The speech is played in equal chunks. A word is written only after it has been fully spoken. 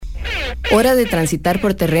Hora de transitar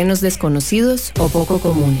por terrenos desconocidos o poco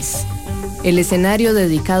comunes. El escenario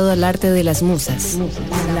dedicado al arte de las musas,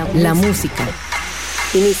 la música.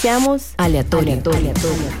 Iniciamos Aleatorio.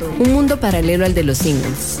 Un mundo paralelo al de los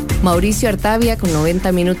singles. Mauricio Artavia con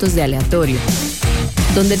 90 minutos de aleatorio,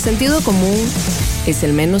 donde el sentido común es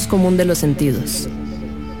el menos común de los sentidos.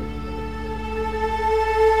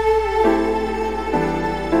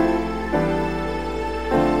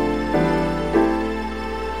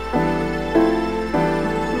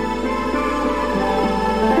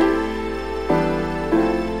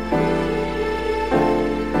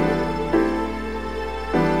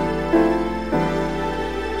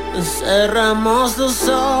 Cerramos los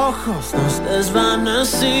ojos, nos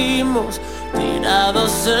desvanecimos,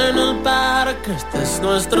 tirados en el parque, este es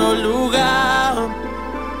nuestro lugar.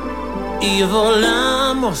 Y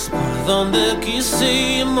volamos por donde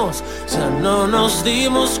quisimos, ya no nos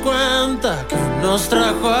dimos cuenta que nos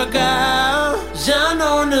trajo acá. Ya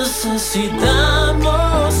no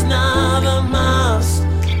necesitamos nada más,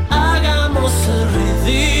 hagamos el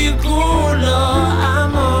ridículo,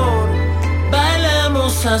 amor.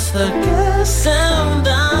 Hasta que se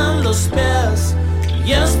hundan los pies,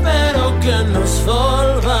 y espero que nos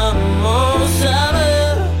volvamos a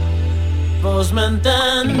ver. Vos me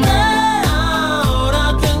entendés,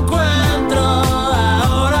 ahora te encuentro,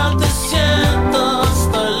 ahora te siento,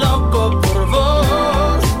 estoy loco por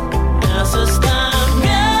vos. Me haces tan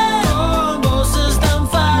bien, vos es tan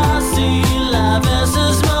fácil, a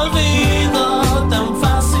veces me olvido, tan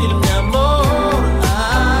fácil mi amor.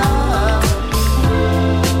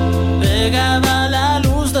 Llegaba la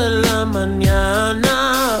luz de la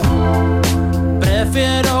mañana,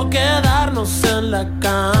 prefiero quedarnos en la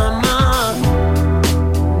cama.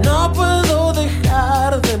 No puedo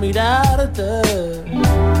dejar de mirarte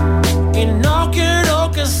y no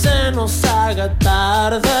quiero que se nos haga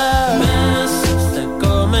tarde. Besos, te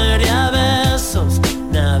comería besos,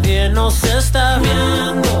 nadie nos está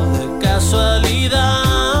viendo de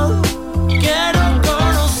casualidad. Quiero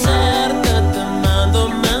conocerte, te mando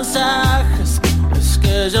mensajes, es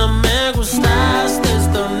que ya me gustaste,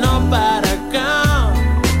 esto no para acá.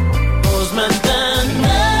 Vos me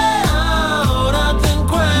entendés, ahora te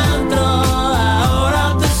encuentro,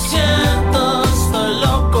 ahora te siento, estoy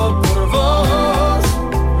loco por vos.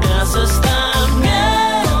 Me haces tan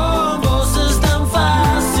bien, vos es tan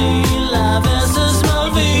fácil, a veces me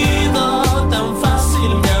olvido, tan fácil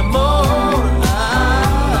mi amor.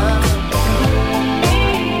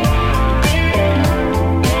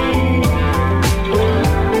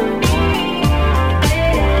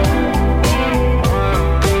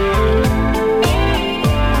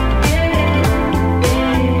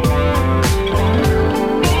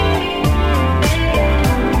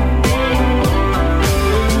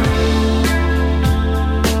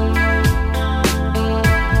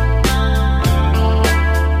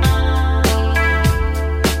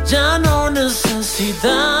 Ya no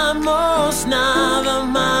necesitamos nada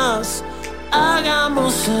más,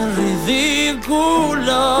 hagamos el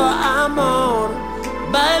ridículo, amor.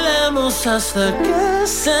 Bailemos hasta que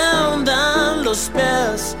se hundan los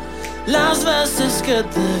pies. Las veces que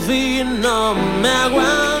te vi no me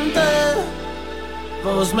aguanté.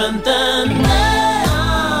 Vos me entendés,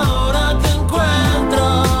 ahora te encuentro,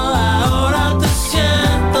 ahora te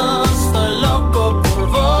siento, estoy loco por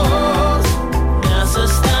vos. Me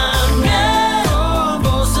haces tan bien,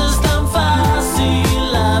 vos es tan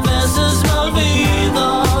fácil, a veces me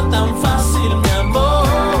olvido, tan fácil mi amor.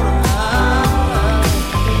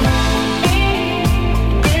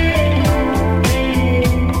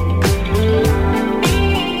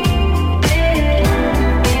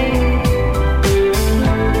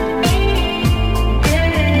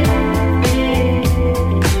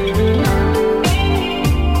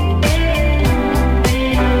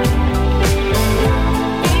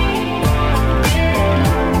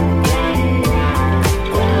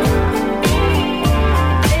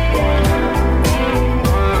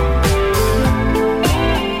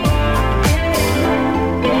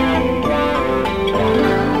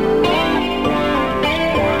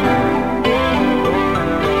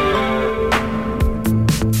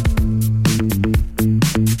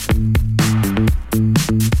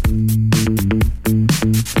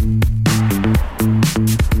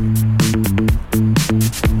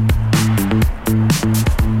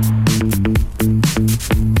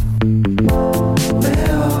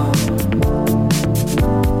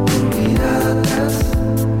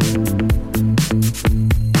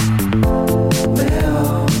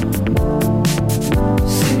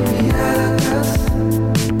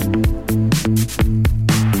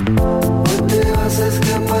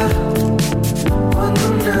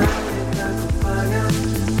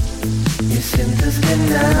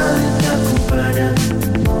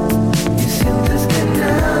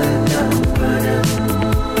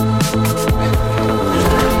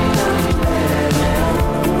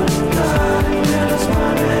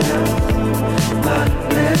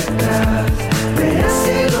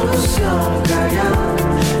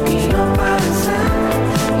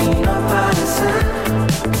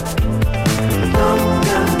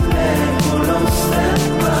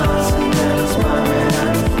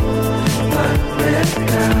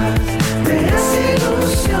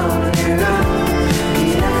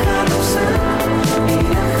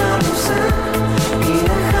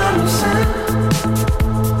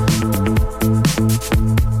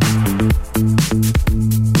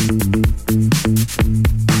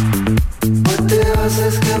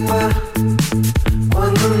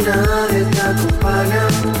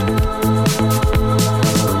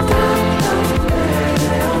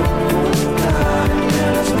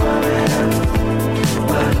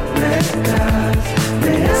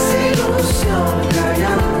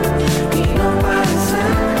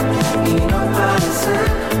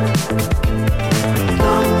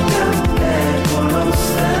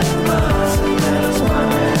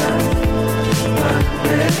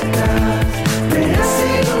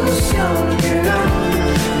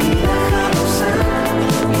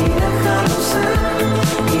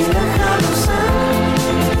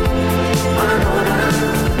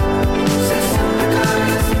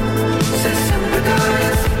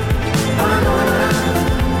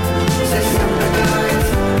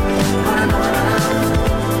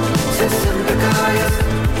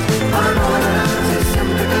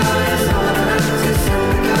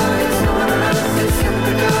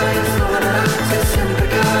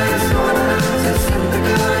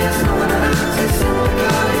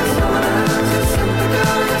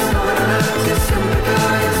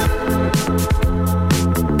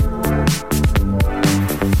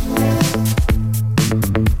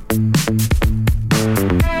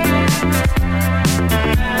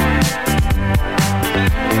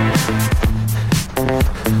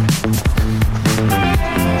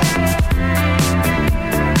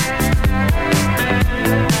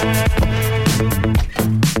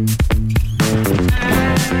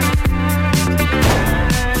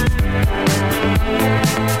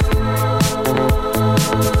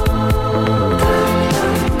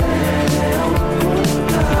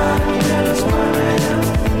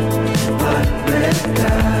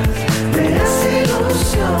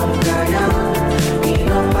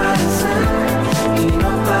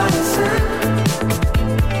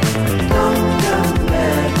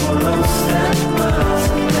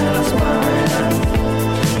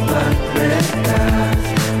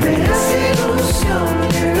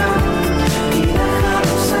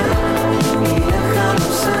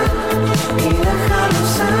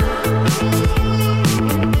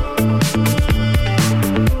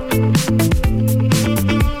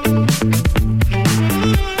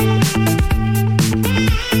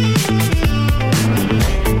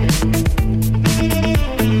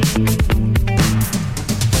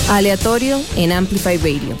 Aleatorio en Amplify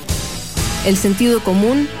Radio. El sentido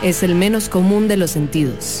común es el menos común de los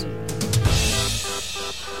sentidos.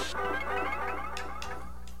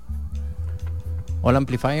 Hola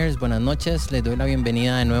Amplifiers, buenas noches. Les doy la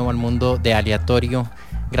bienvenida de nuevo al mundo de Aleatorio.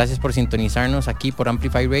 Gracias por sintonizarnos aquí por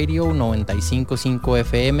Amplify Radio 95.5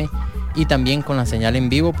 FM y también con la señal en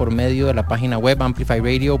vivo por medio de la página web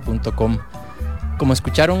amplifyradio.com. Como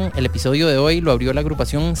escucharon, el episodio de hoy lo abrió la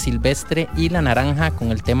agrupación Silvestre y La Naranja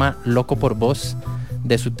con el tema Loco por Vos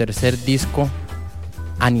de su tercer disco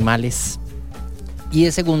Animales. Y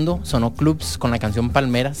de segundo sonó Clubs con la canción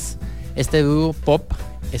Palmeras. Este dúo pop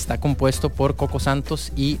está compuesto por Coco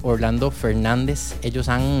Santos y Orlando Fernández. Ellos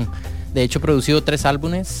han de hecho producido 3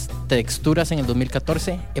 álbumes: Texturas en el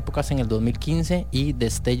 2014, Épocas en el 2015 y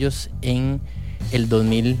Destellos en el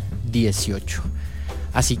 2018.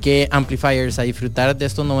 Así que Amplifiers, a disfrutar de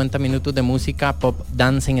estos 90 minutos de música Pop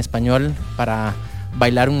Dancing Español para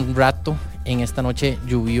bailar un rato en esta noche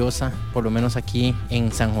lluviosa, por lo menos aquí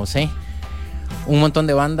en San José. Un montón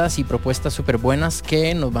de bandas y propuestas súper buenas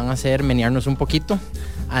que nos van a hacer menearnos un poquito.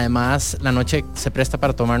 Además, la noche se presta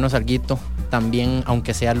para tomarnos alguito también,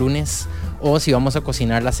 aunque sea lunes, o si vamos a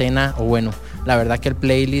cocinar la cena, o bueno, la verdad que el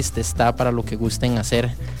playlist está para lo que gusten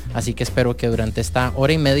hacer. Así que espero que durante esta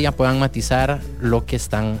hora y media puedan matizar lo que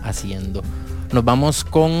están haciendo. Nos vamos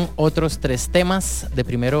con otros 3 temas. De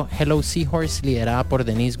primero, Hello Seahorse, liderada por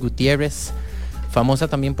Denise Gutiérrez, famosa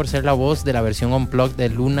también por ser la voz de la versión unplugged de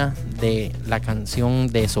Luna de la canción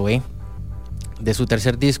de Zoé. De su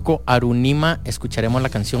tercer disco, Arunima, escucharemos la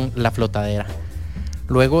canción La Flotadera.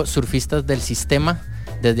 Luego, Surfistas del Sistema,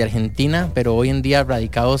 desde Argentina, pero hoy en día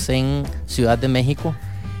radicados en Ciudad de México.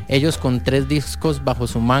 Ellos con 3 discos bajo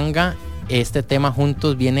su manga. Este tema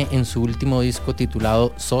Juntos viene en su último disco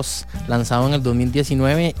titulado SOS, lanzado en el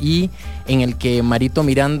 2019 y en el que Marito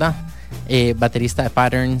Miranda, baterista de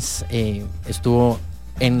Patterns, estuvo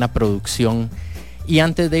en la producción. Y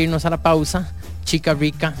antes de irnos a la pausa, Chica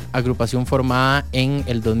Rica, agrupación formada en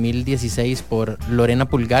el 2016 por Lorena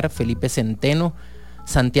Pulgar, Felipe Centeno,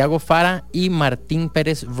 Santiago Fara y Martín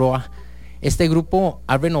Pérez Roa. Este grupo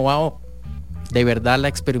ha renovado de verdad la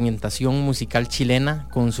experimentación musical chilena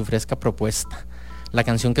con su fresca propuesta. La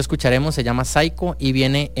canción que escucharemos se llama Psycho y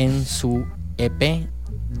viene en su EP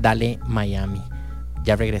Dale Miami.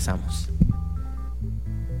 Ya regresamos.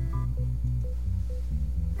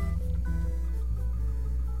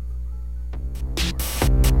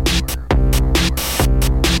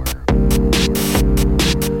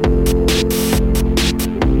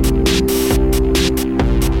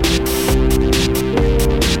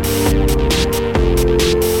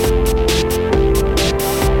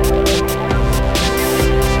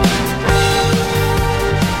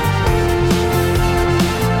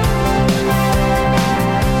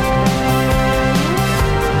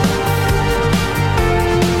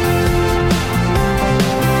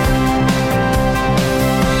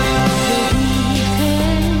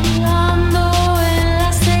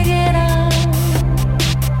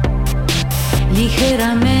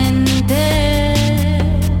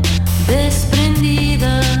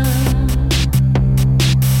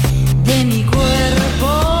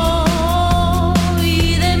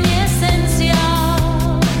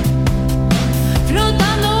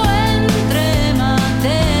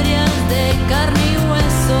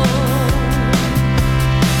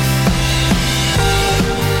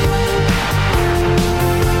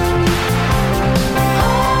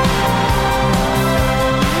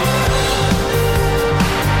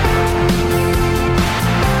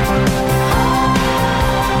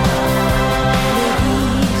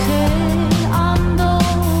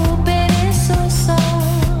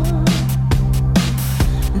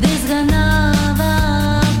 pasa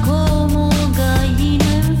nada como gallina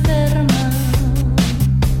enferma.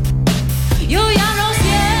 Yo ya no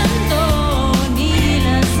siento ni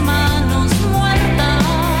las manos muertas.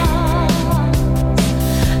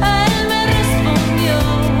 Él me respondió,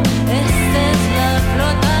 esta es la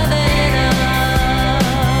flotadera.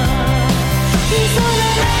 Y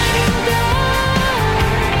solamente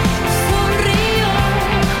sonrío,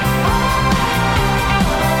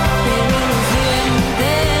 pero los dientes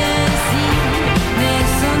sí me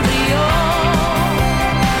sonrió.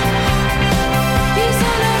 Y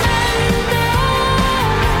solamente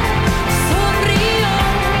sonrío,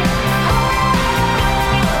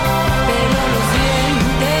 pero los dientes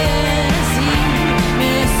sí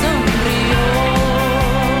me sonrió.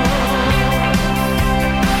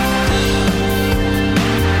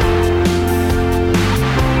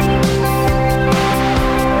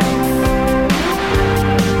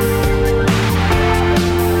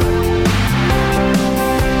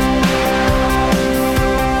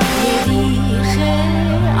 Le dije,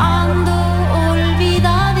 ando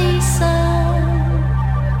olvidadiza.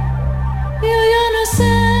 Yo ya no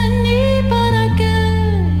sé ni para qué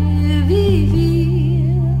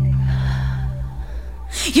vivir.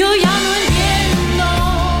 Yo ya no entiendo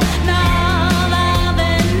nada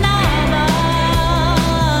de nada.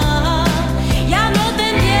 Ya no te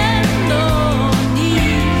entiendo ni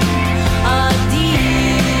a ti.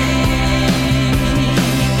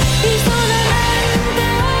 Y solamente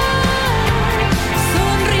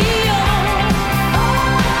sonrío,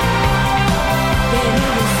 pero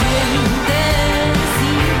los dientes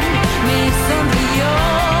sí me sonrió.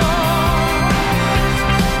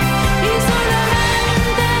 Y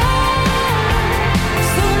solamente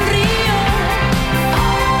sonrío,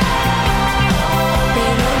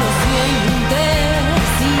 pero los dientes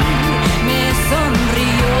sí me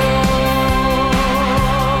sonrió.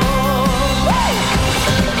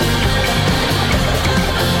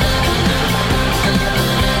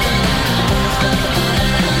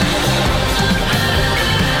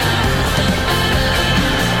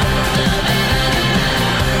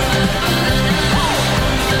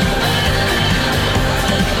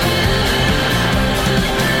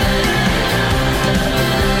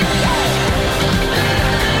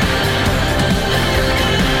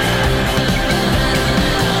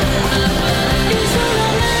 Y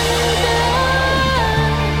solamente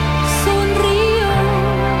sonrío,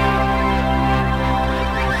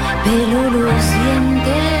 pero los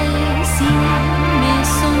dientes sí me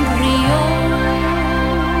sonrió.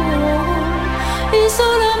 Y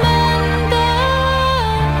solamente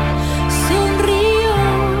sonrío,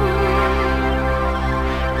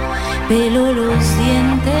 pero los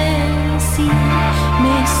dientes sí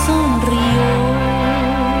me sonrió.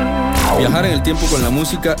 Viajar en el tiempo con la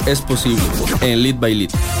música es posible en Lead by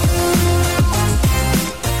Lead.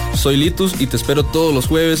 Soy Litus y te espero todos los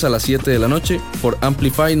jueves a las 7 de la noche por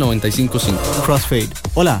Amplify 95.5. Crossfade.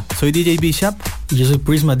 Hola, soy DJ Bishop y yo soy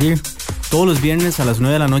Prisma Deer. Todos los viernes a las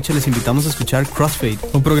 9 de la noche les invitamos a escuchar Crossfade,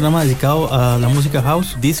 un programa dedicado a la música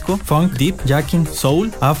house, disco, funk, deep, jacking,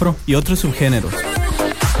 soul, afro y otros subgéneros.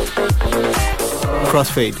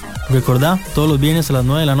 Crossfade. Recordá, todos los viernes a las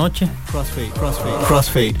 9 de la noche.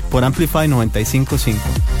 Crossfade por Amplify 95.5.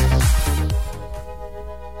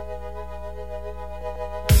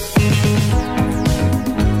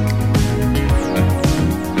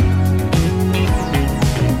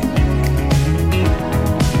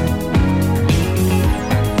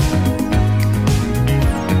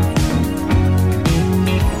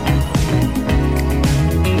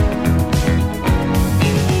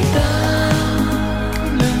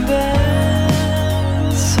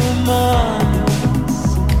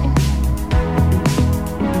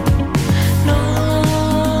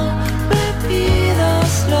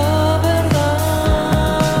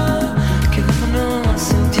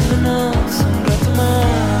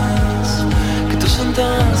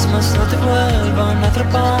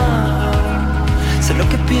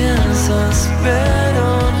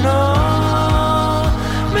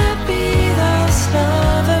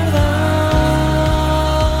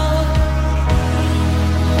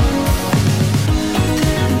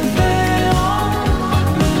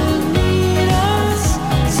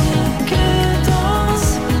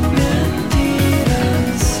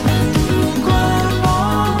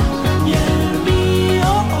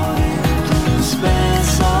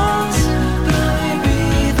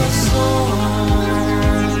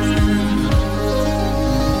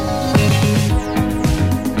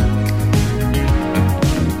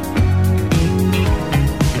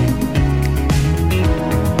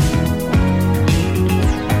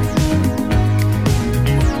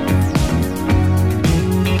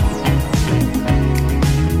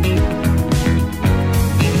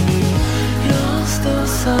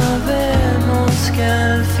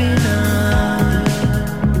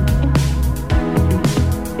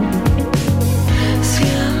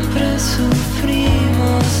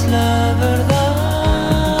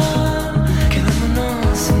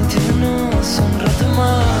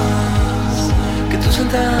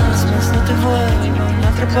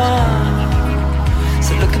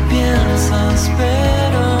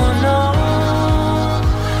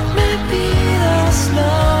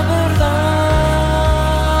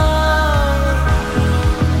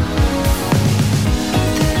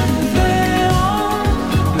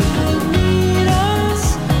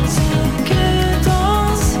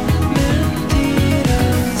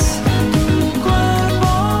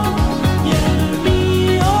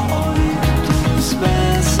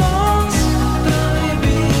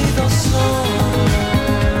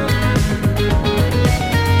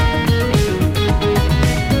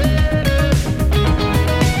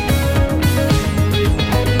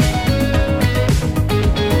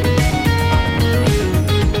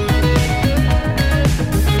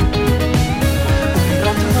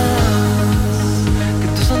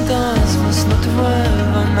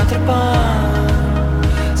 dejan atrapar.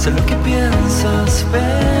 Sé lo que piensas,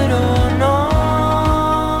 pero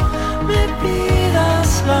no me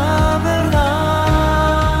pidas la verdad.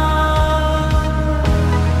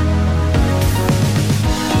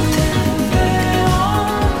 Te veo,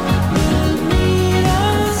 me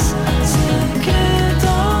miras,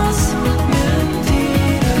 secretos,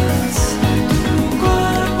 mentiras. Tu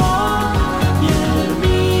cuerpo y el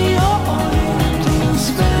mío, hoy tus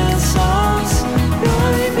besos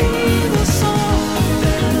prohibidos son.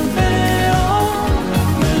 Te veo,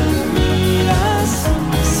 me miras,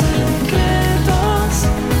 secretos,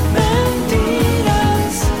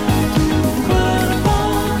 mentiras. Tu cuerpo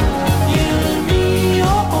y el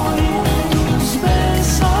mío, hoy tus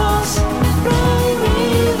besos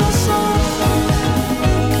prohibidos son.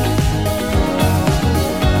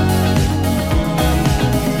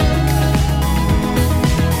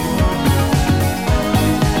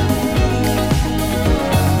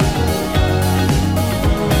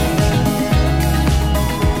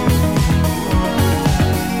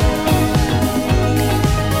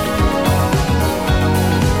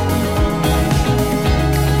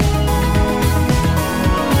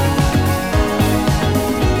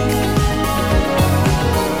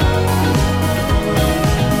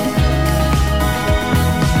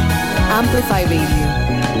 Amplify Radio.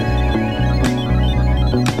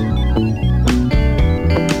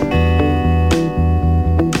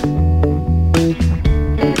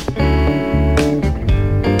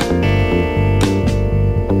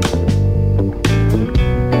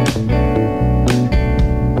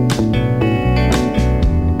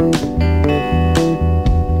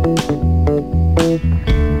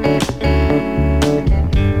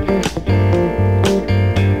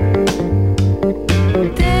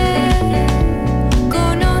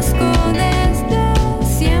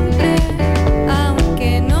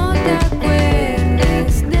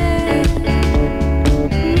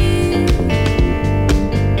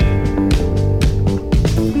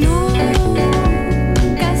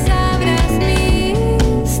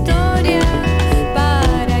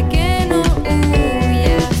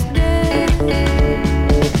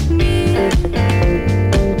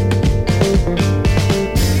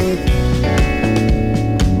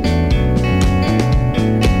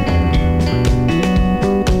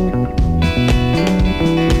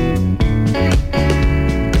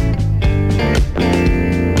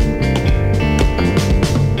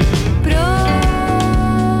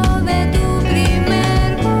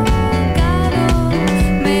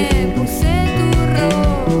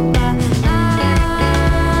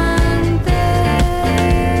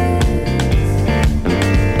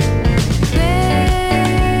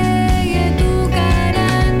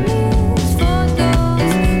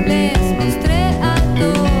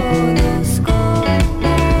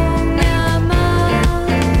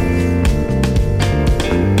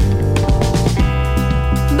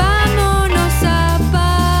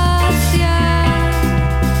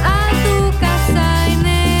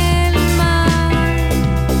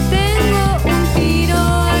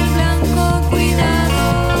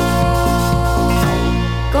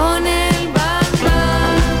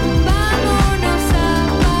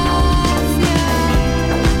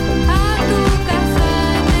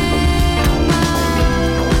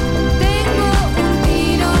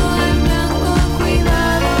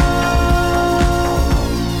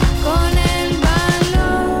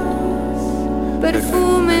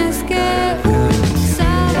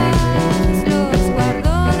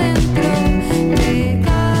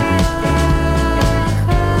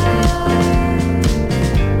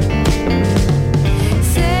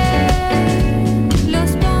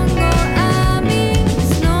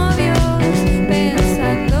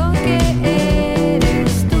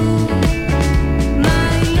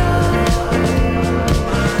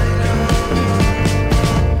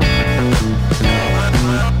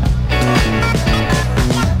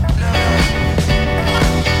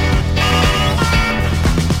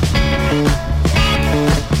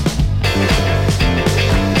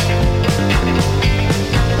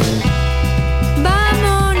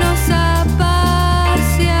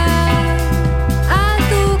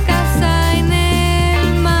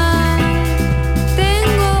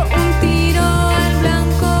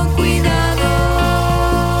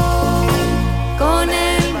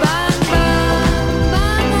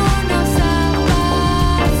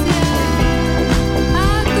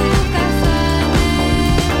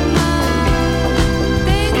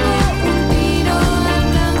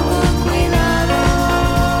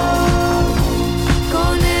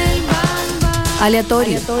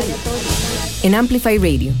 Aleatorio. En Amplify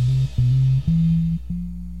Radio.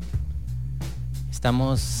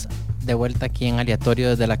 Estamos de vuelta aquí en Aleatorio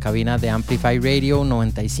desde la cabina de Amplify Radio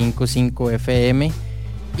 95.5 FM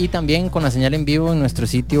y también con la señal en vivo en nuestro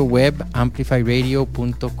sitio web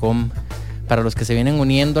amplifyradio.com. Para los que se vienen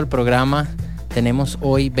uniendo al programa, tenemos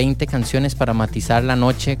hoy 20 canciones para matizar la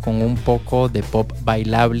noche con un poco de pop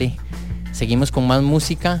bailable. Seguimos con más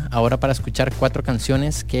música, ahora para escuchar 4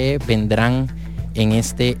 canciones que vendrán en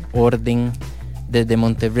este orden. Desde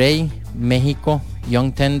Monterrey, México,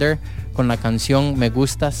 Young Tender con la canción Me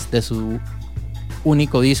Gustas de su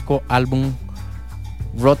único disco álbum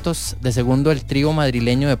Rotos. De segundo, el trío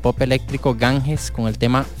madrileño de pop eléctrico Ganges con el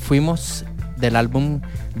tema Fuimos del álbum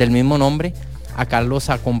del mismo nombre. Acá los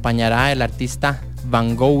acompañará el artista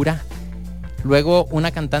Van Goura. Luego,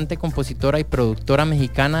 una cantante, compositora y productora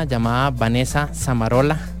mexicana llamada Vanessa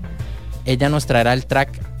Samarola. Ella nos traerá el track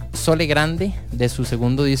Sole Grande de su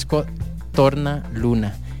segundo disco Torna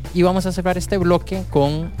Luna. Y vamos a cerrar este bloque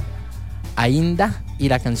con Ainda y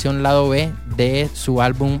la canción Lado B de su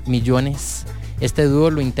álbum Millones. Este dúo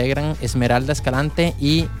lo integran Esmeralda Escalante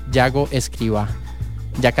y Yago Escribá.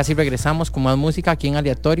 Ya casi regresamos con más música aquí en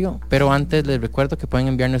Aleatorio, pero antes les recuerdo que pueden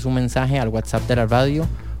enviarnos un mensaje al WhatsApp de la radio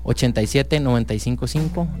 87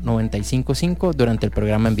 955 955 durante el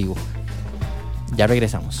programa en vivo. Ya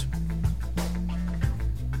regresamos.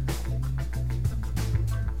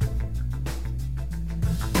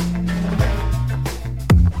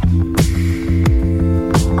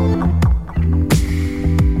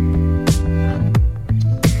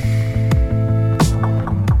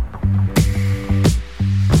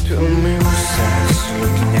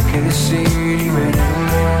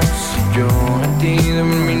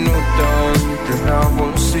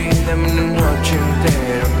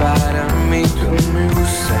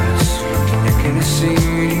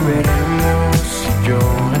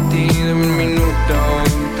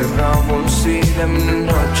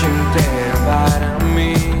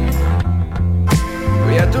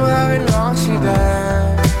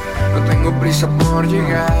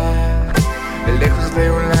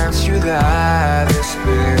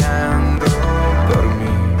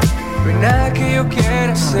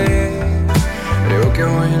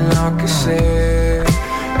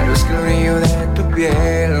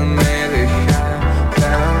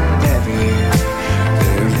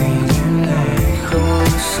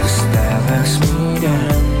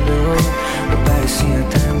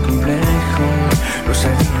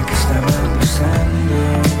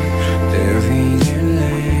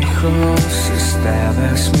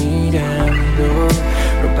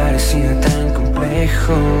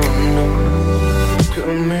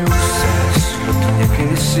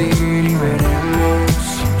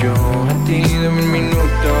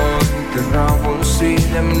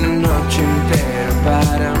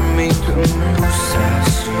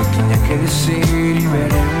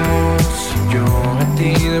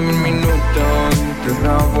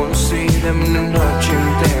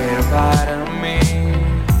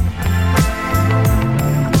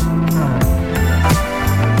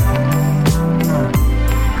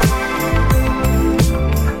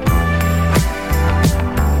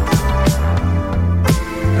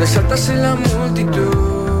 Resaltas en la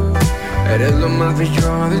multitud, eres lo más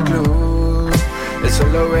bello del club. El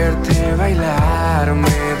solo verte bailar me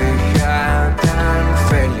deja tan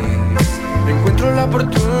feliz. Encuentro la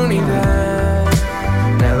oportunidad,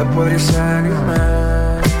 nada podría salir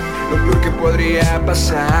mal. Lo peor que podría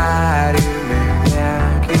pasar, irme de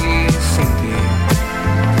aquí sin ti.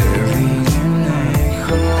 Te vi de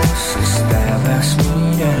lejos, estabas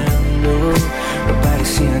mirando, no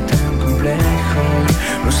parecía tan complejo.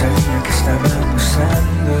 No sabía que estaba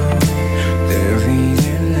pasando. Te vi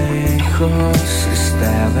de lejos,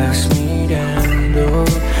 estabas mirando.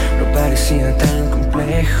 No parecía tan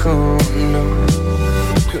complejo, no.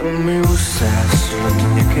 Tú me gustas, solo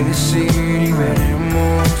tenía que decir y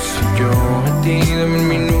veremos. Yo a ti dame un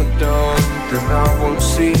minuto, te robo un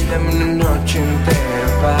sí, dame una noche entera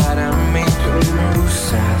para mí. Tú me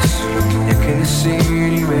gustas, solo tenía que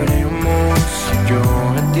decir y veremos. Yo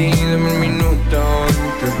a ti dame un minuto,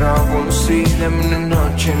 te robo un sí, dame una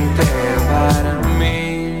noche entera para mí.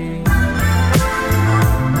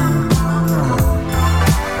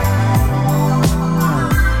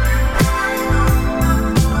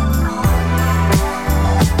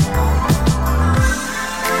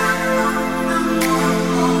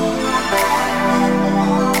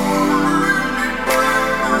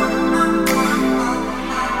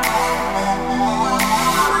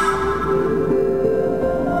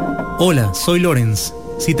 Hola, soy Lorenz.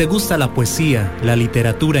 Si te gusta la poesía, la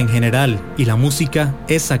literatura en general y la música,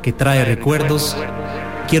 esa que trae recuerdos,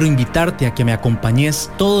 quiero invitarte a que me acompañes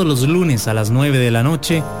todos los lunes a las 9 de la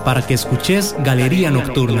noche para que escuches Galería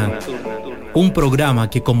Nocturna, un programa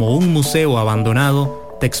que como un museo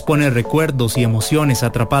abandonado te expone recuerdos y emociones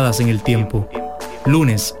atrapadas en el tiempo.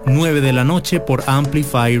 Lunes, 9 de la noche por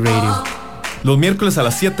Amplify Radio. Los miércoles a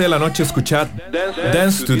las 7 de la noche escuchad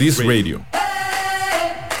Dance to This Radio.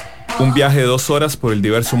 Un viaje de 2 horas por el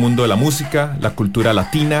diverso mundo de la música, la cultura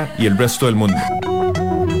latina y el resto del mundo.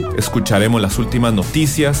 Escucharemos las últimas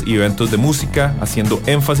noticias y eventos de música, haciendo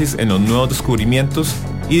énfasis en los nuevos descubrimientos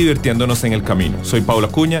y divirtiéndonos en el camino. Soy Paula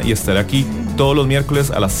Cuña y estaré aquí todos los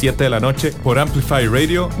miércoles a las 7 de la noche por Amplify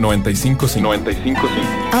Radio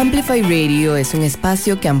 95.5. Amplify Radio es un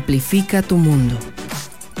espacio que amplifica tu mundo.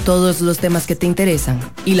 Todos los temas que te interesan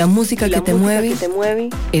y la música que te mueve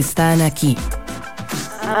están aquí.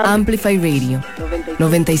 Amplify Radio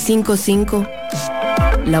 95.5,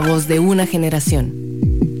 la voz de una generación.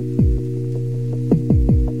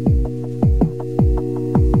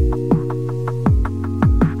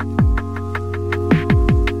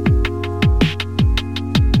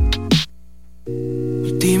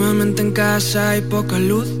 Últimamente en casa hay poca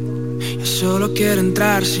luz. Yo solo quiero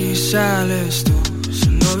entrar si sales tú.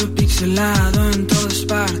 Solo veo pixelado en todas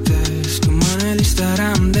partes, como en el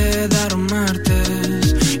Instagram de Daron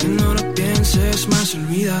Martes. Que no lo pienses más,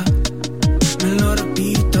 olvida. Me lo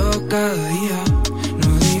repito cada día.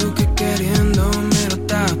 No digo que queriendo me lo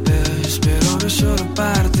tapes, pero veo solo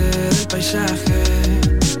parte del paisaje.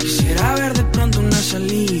 Quisiera ver de pronto una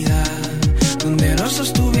salida donde los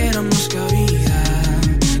dos tuviéramos cabida,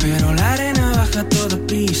 pero la arena baja a toda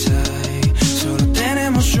prisa y solo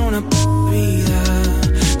tenemos una vida.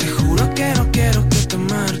 Te juro que no quiero que te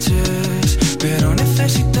marches, pero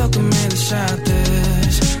necesito que me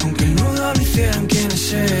desates, aunque el nudo lo hicieran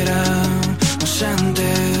quienes éramos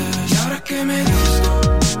antes. Y ahora que me dices tú,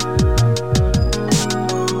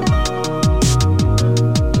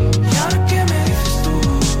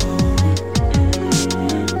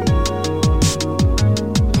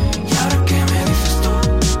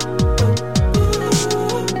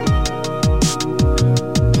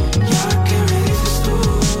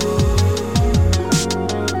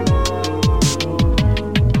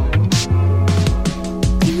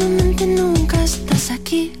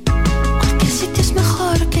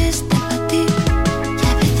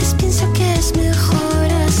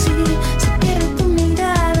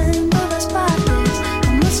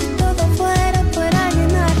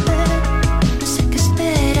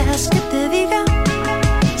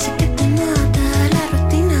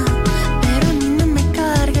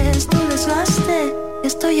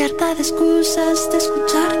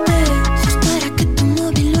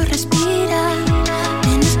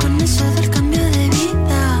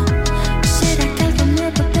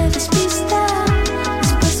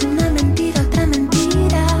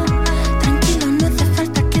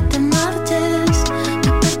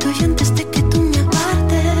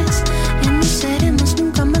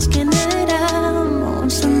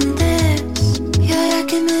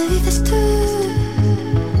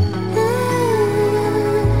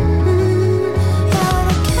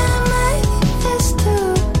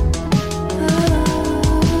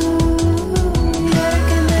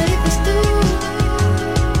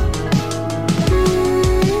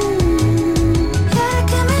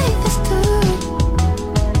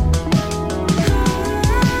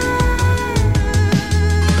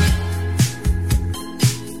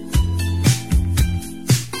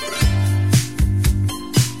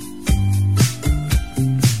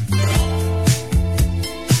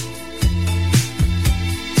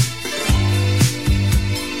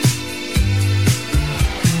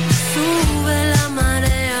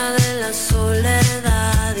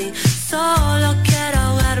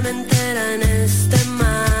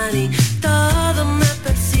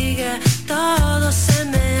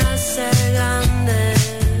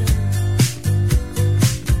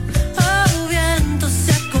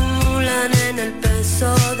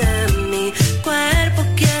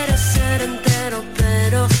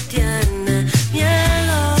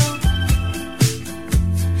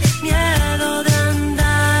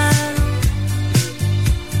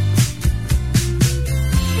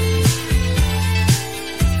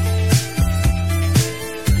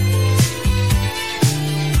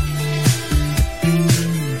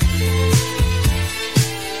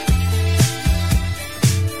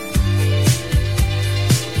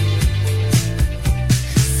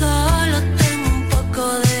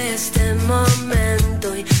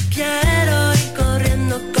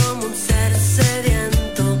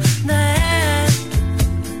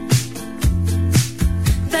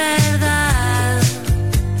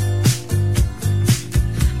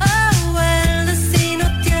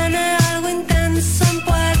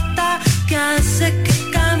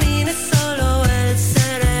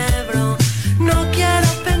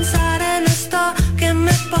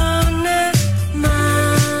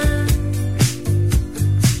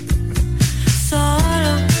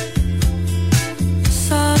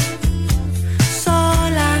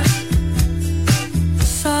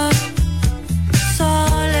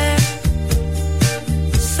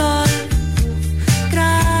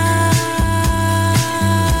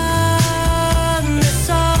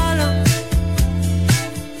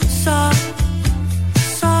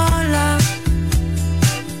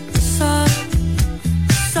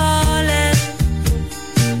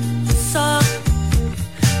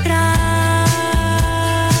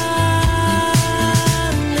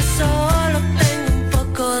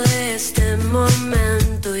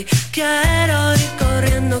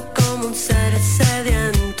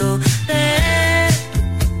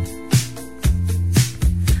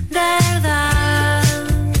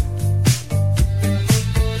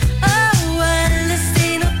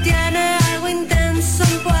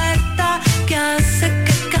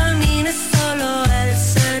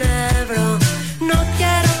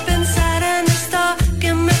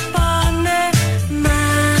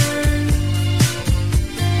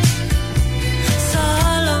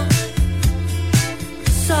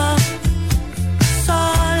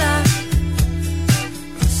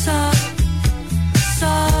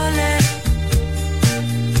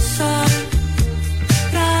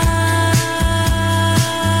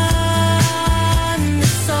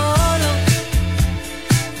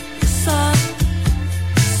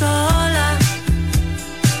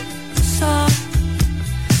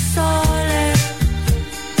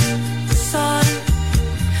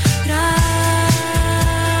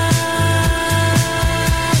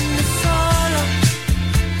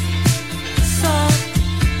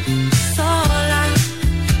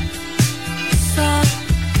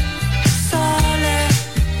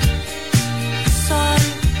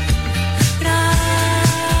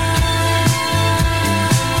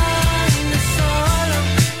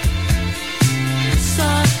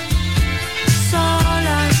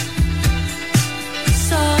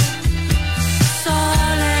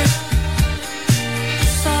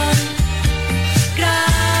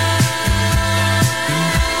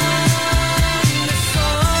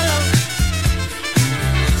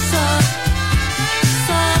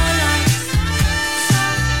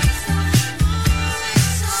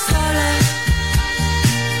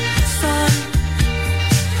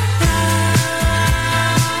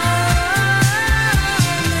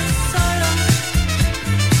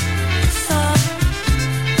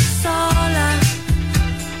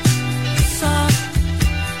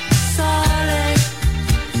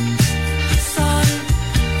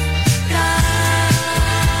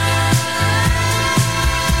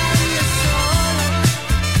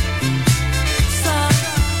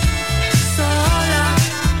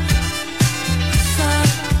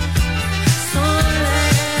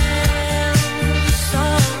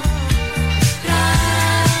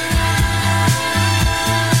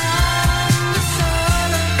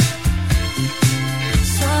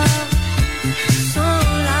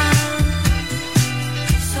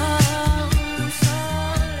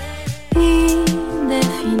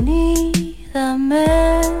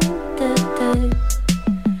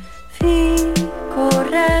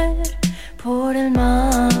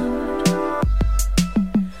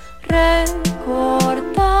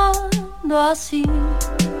 así.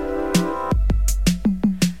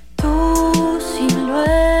 Tu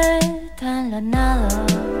silueta en la nada,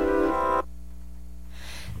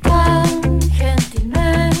 tan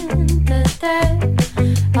gentilmente te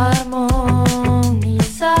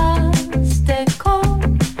armonizaste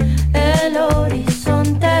con el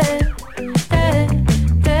horizonte.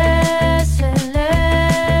 Te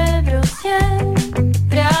celebro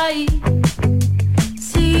siempre ahí,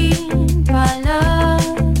 sin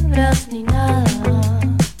palabras ni nada.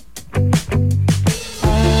 ¿A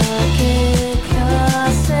qué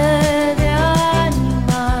clase de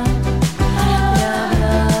animal le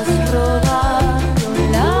habrás robado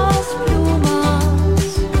las plumas?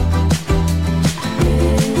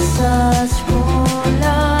 Esas con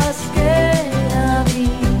las que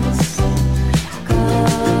abrís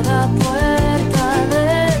cada puerta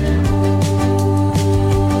del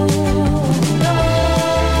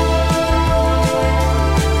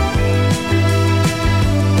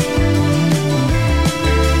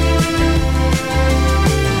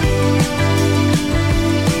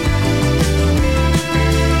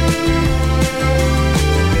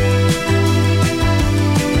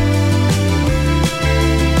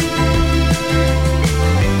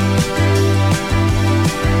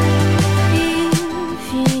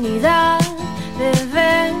infinidad de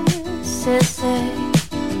veces se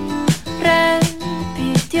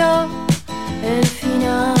repitió el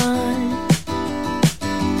final.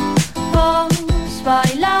 Vos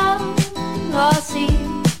bailando así,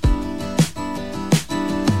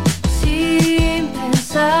 sin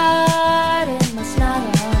pensar en más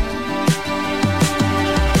nada.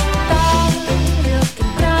 Tarde o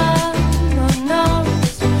temprano nos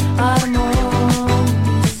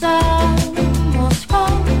armonizamos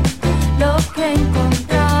con lo que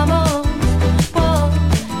encontramos. Vos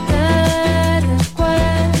te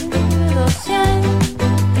recuerdo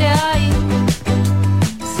siempre ahí,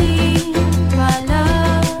 sin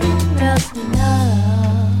palabras ni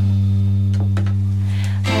nada.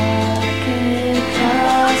 ¿A qué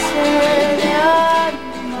clase de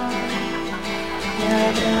animal le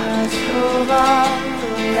habrás robado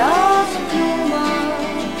las plumas?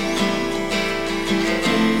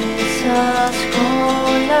 Esas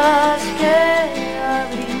con las que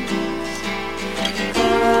abrís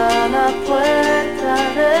cada puerta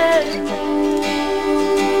del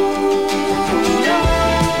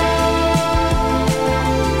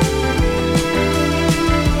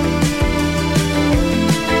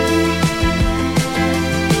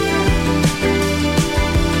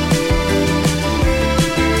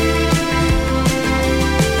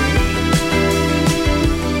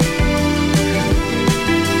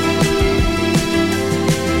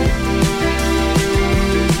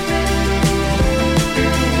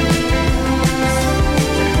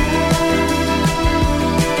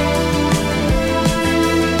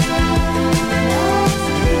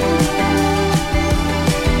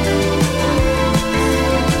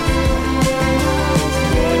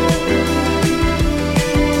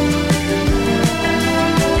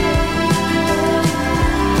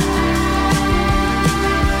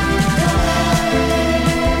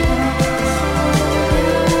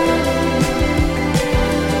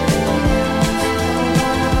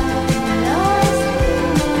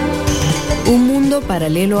Un mundo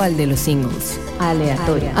paralelo al de los singles.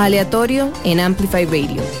 Aleatorio. Aleatorio en Amplify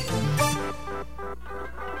Radio.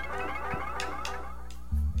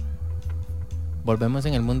 Volvemos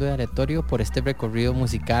en el mundo de aleatorio por este recorrido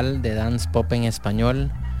musical de dance pop en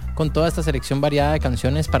español, con toda esta selección variada de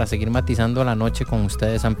canciones para seguir matizando la noche con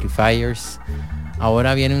ustedes amplifiers.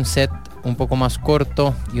 Ahora viene un set un poco más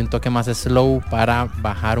corto y un toque más slow para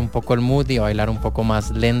bajar un poco el mood y bailar un poco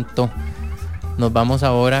más lento. Nos vamos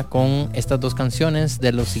ahora con estas dos canciones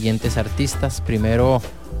de los siguientes artistas. Primero,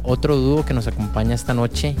 otro dúo que nos acompaña esta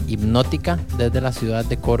noche, Hipnótica, desde la ciudad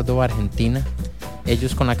de Córdoba, Argentina.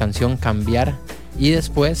 Ellos con la canción Cambiar. Y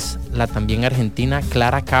después, la también argentina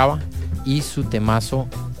Clara Cava y su temazo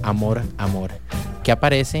Amor, Amor, que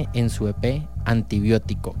aparece en su EP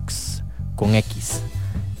Antibióticos, con X.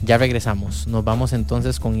 Ya regresamos. Nos vamos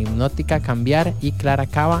entonces con Hipnótica, Cambiar y Clara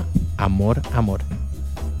Cava, Amor, Amor.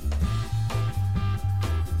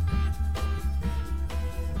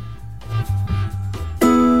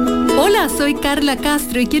 Hola, soy Carla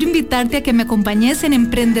Castro y quiero invitarte a que me acompañes en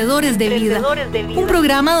Emprendedores de Vida, un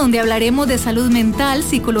programa donde hablaremos de salud mental,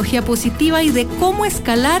 psicología positiva y de cómo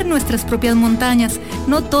escalar nuestras propias montañas.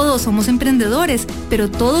 No todos somos emprendedores, pero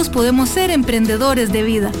todos podemos ser emprendedores de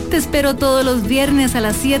vida. Te espero todos los viernes a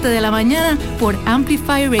las 7 de la mañana por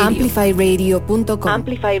Amplify Radio. Amplifyradio.com.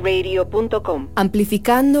 Amplifyradio.com.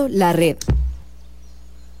 Amplificando la red.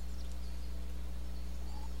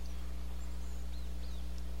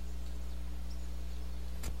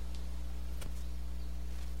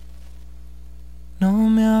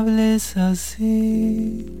 hables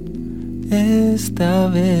así, esta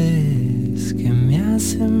vez que me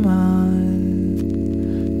hace mal,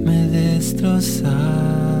 me destrozas.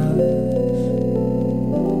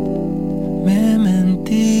 Me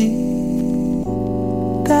mentí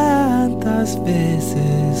tantas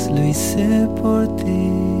veces, lo hice por ti,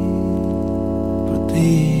 por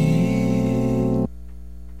ti.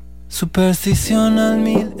 Superstición al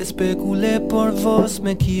 1000, especulé por vos,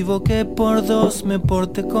 me equivoqué por 2, me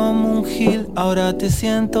porté como un gil, ahora te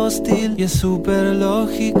siento hostil y es súper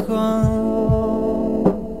lógico.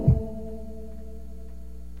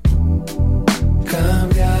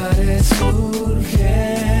 Cambiar es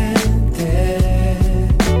urgente,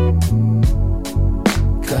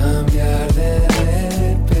 cambiar de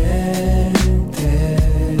repente,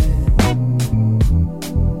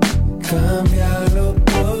 cambiar lo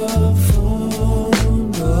profundo,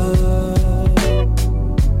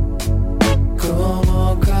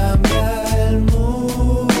 cómo cambia el mundo.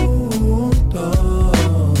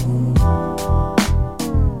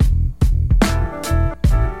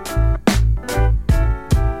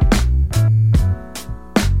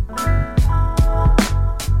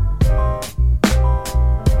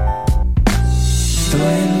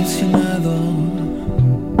 Estoy ilusionado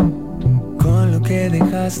con lo que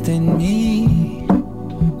dejaste en mí,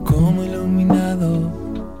 como iluminado.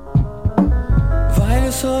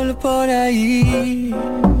 Bailo solo por ahí.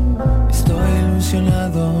 Estoy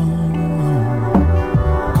ilusionado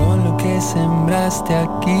con lo que sembraste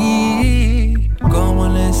aquí, como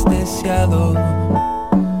anestesiado.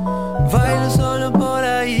 Bailo solo por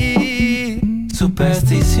ahí.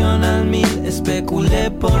 Superstición al 1000, especulé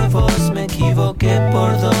por vos, me equivoqué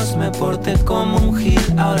por 2, me porté como un gil,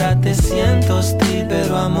 ahora te siento hostil,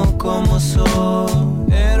 pero amo como soy,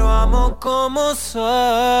 pero amo como soy.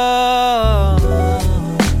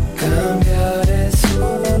 Cambiar es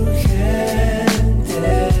urgente,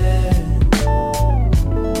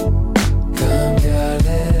 cambiar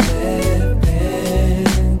de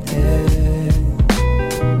repente,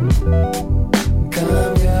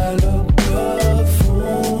 cambiar lo profundo,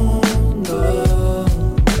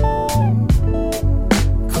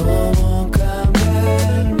 cómo cambia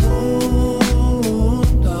el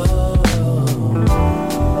mundo.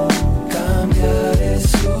 Cambiar es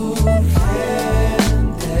urgente,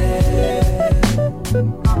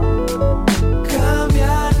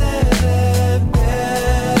 cambiar de repente,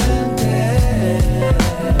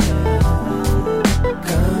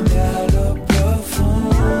 cambiar lo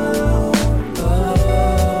profundo,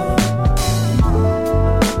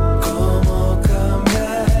 cómo cambia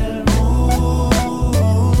el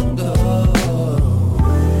mundo.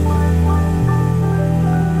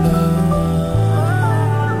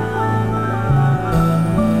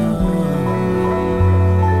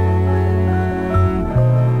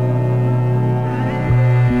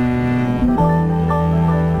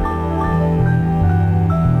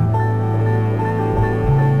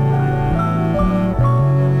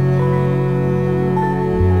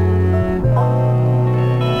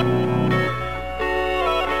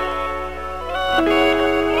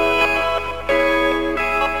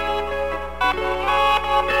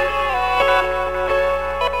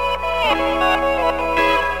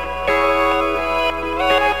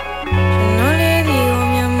 No le digo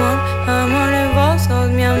mi amor, amor, vos sos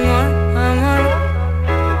mi amor, amor.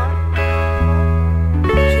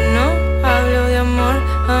 Yo no hablo de amor,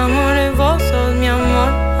 amor, vos sos mi amor,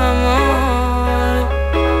 amor.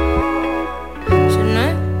 Yo no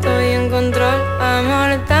estoy en control, amor,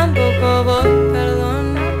 tampoco vos,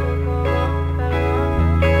 perdón.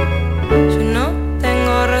 Yo no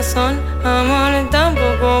tengo razón, amor,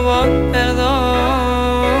 tampoco vos,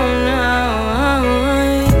 perdón.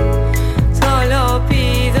 Ay, solo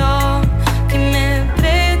pido que me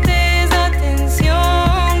prestes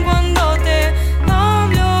atención cuando te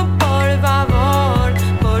hablo, por favor,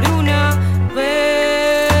 por una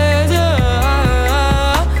vez.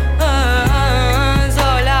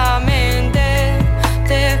 Solamente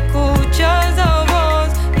te escuchas a vos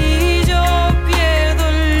y yo pierdo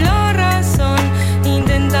la razón,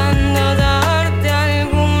 intentando darte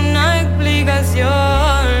alguna explicación.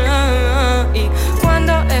 ¿Y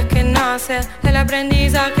cuándo es que nace el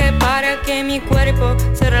aprendizaje para que mi cuerpo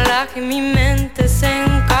se relaje y mi mente se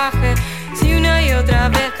encaje? Si una y otra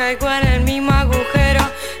vez caigo en el mismo agujero,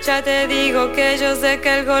 ya te digo que yo sé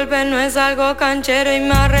que el golpe no es algo canchero. Y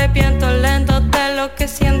me arrepiento lento de lo que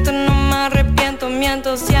siento, no me arrepiento,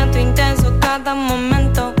 miento, siento intenso cada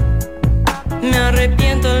momento. Me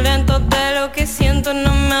arrepiento lento de lo que siento,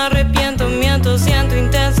 no me arrepiento, miento, siento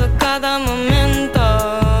intenso cada momento.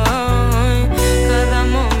 Cada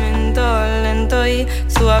momento lento y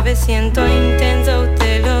suave vez siento intenso,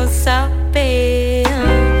 usted lo sabe.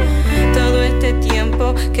 Todo este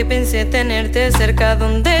tiempo que pensé tenerte cerca,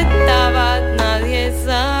 donde estabas nadie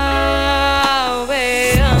sabe.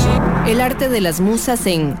 El arte de las musas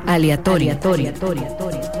en Aleatorio.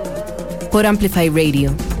 Por Amplify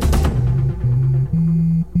Radio.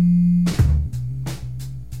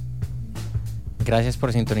 Gracias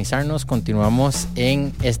por sintonizarnos. Continuamos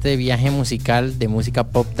en este viaje musical de música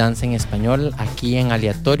pop dance en español aquí en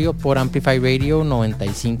Aleatorio por Amplify Radio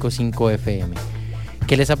 95.5 FM.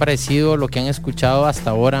 ¿Qué les ha parecido lo que han escuchado hasta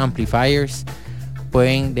ahora, Amplifiers?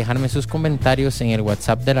 Pueden dejarme sus comentarios en el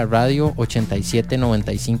WhatsApp de la radio 87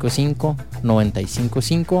 955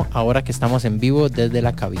 955, ahora que estamos en vivo desde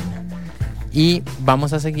la cabina. Y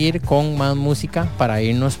vamos a seguir con más música para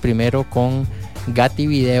irnos primero con Gatti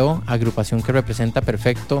Video, agrupación que representa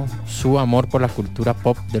perfecto su amor por la cultura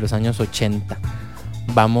pop de los años 80.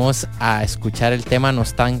 Vamos a escuchar el tema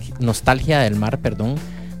Nostalgia del Mar,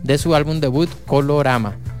 de su álbum debut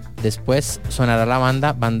Colorama. Después sonará la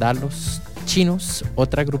banda Vandalos Chinos,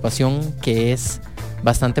 otra agrupación que es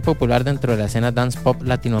bastante popular dentro de la escena dance pop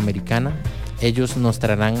latinoamericana. Ellos nos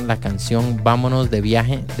traerán la canción Vámonos de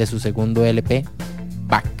Viaje de su segundo LP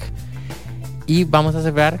Back. Y vamos a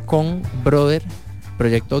cerrar con Brother,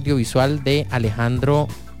 proyecto audiovisual de Alejandro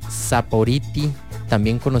Saporiti,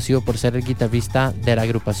 también conocido por ser el guitarrista de la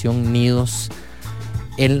agrupación Nidos.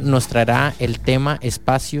 Él nos traerá el tema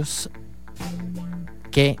Espacios,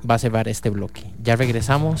 que va a cerrar este bloque. Ya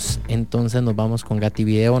regresamos, entonces nos vamos con Gatti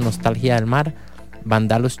Video, Nostalgia del Mar,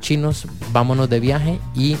 Vandalos Chinos, Vámonos de Viaje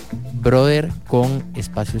y Brother con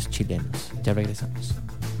Espacios Chilenos. Ya regresamos.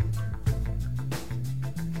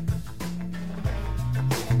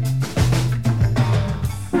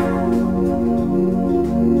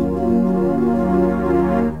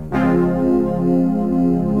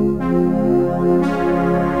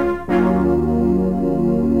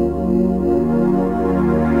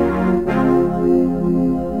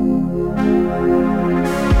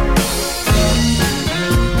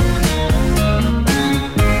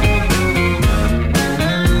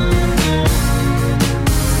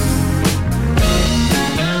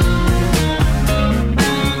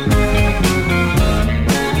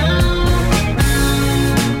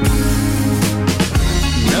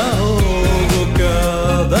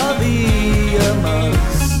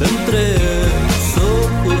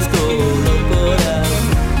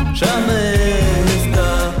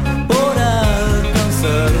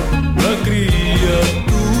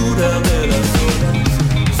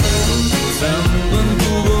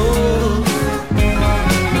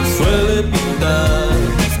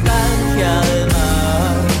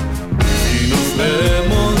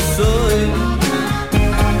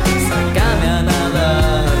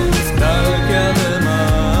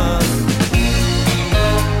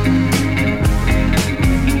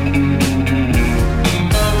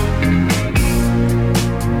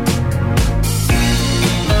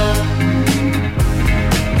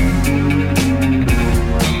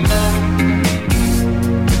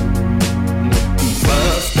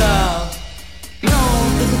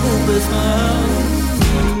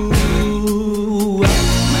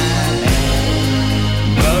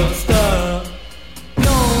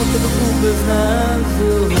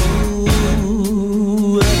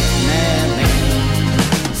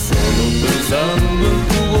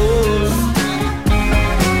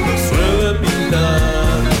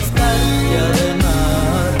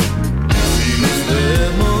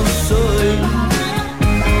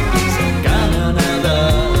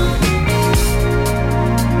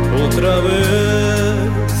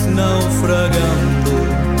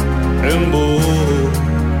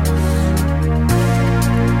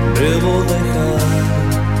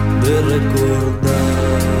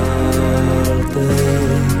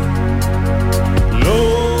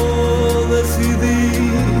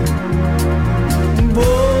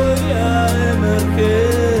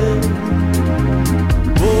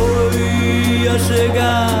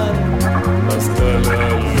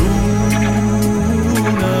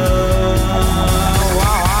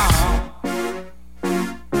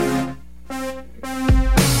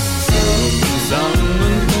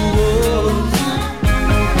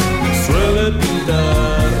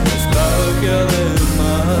 Nostalgia del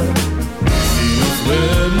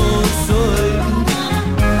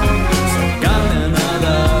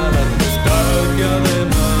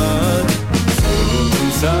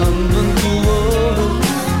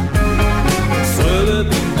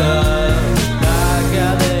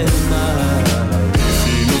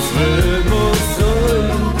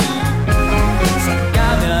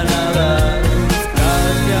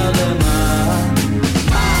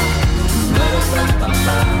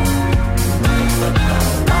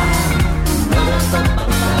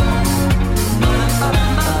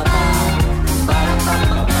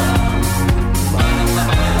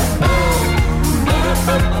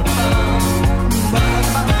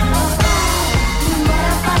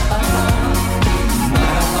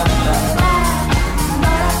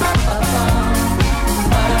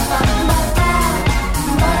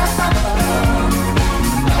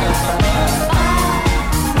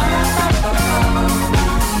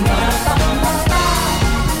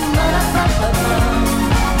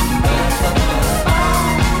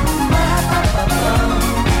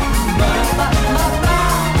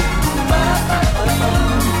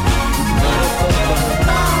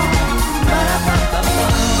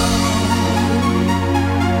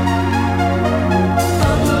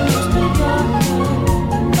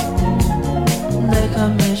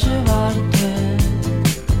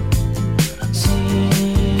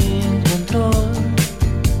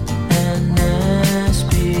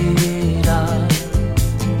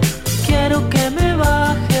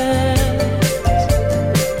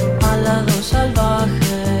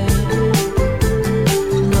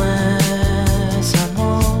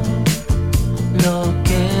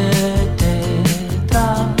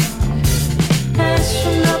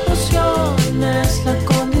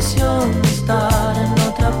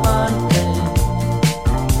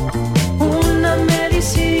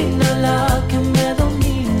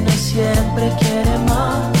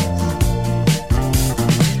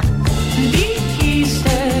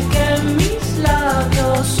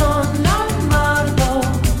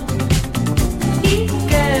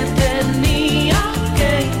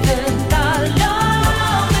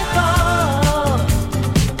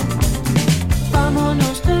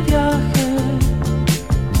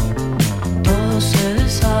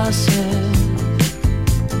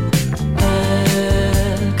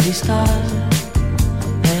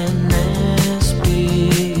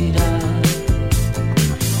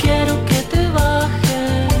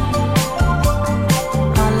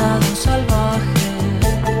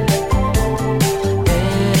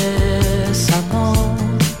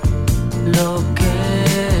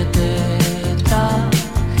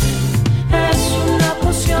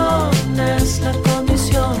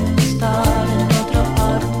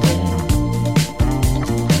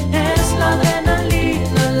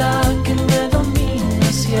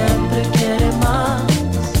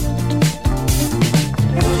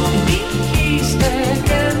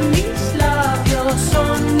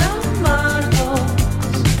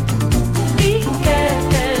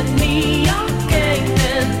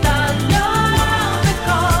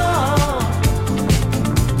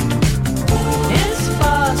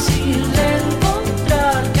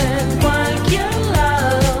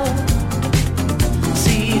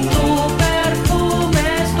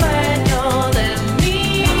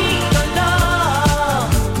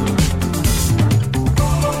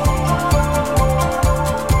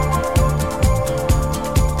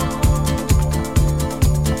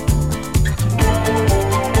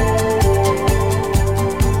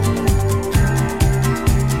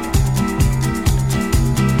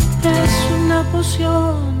Es una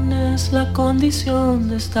poción, es la condición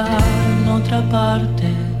de estar en otra parte.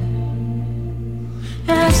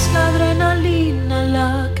 Es la adrenalina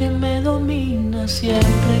la que me domina,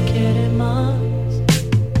 siempre quiere más.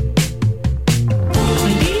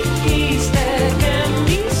 Me dijiste que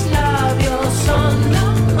mis labios son la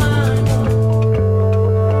mano.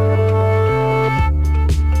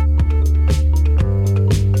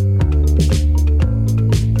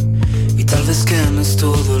 Y tal vez quemes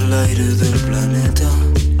todo el aire del planeta.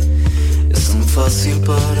 Es tan fácil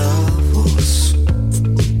para vos.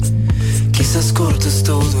 Quizás cortes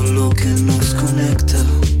todo lo que nos conecta.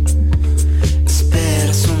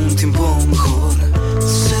 Esperas un tiempo mejor.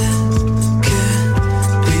 Sé que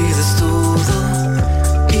pides todo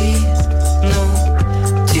y no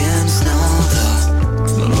tienes nada.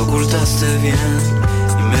 No lo ocultaste bien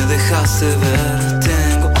y me dejaste ver.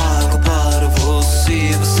 Tengo algo para vos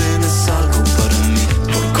y vos tenés algo para mí.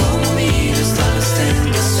 Por cómo miras, tal vez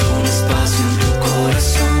tengas un espacio en tu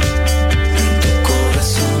corazón.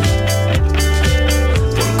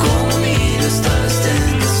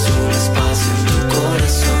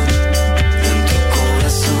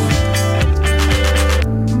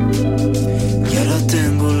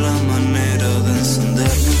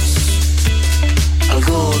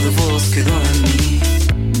 Quedó en mí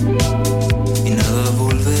y nada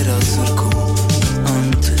volverá a ser como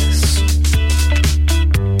antes.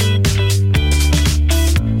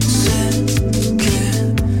 Sé que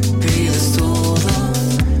pides todo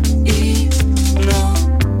y no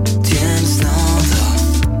tienes nada.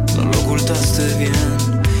 No lo ocultaste bien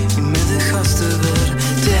y me dejaste ver.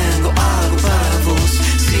 Tengo algo para vos,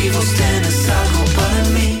 si vos tenés algo para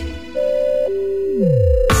mí.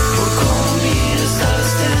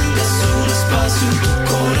 En tu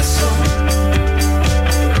corazón,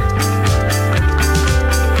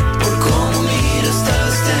 por cómo miras,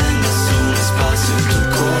 tal vez tengas un espacio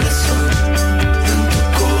en tu corazón, en tu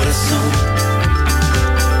corazón.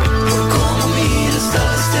 Por cómo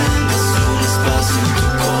miras, tal vez tengas un espacio en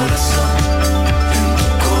tu corazón, en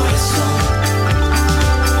tu corazón.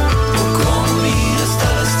 Por cómo miras, tal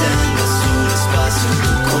vez tengas un espacio en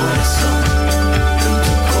tu corazón, en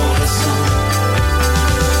tu corazón.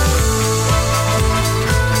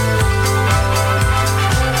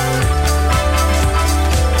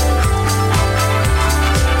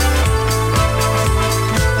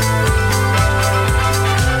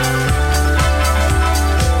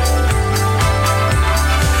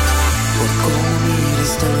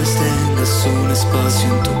 Un espacio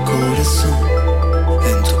en tu corazón,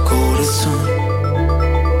 en tu corazón.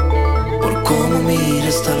 Por cómo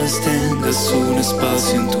miras, tal vez tengas un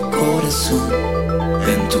espacio en tu corazón,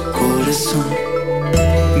 en tu corazón.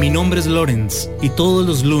 Mi nombre es Lawrence y todos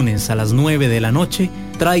los lunes a las 9 de la noche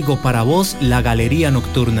traigo para vos La Galería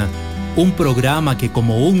Nocturna, un programa que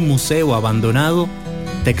como un museo abandonado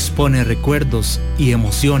te expone recuerdos y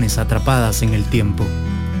emociones atrapadas en el tiempo.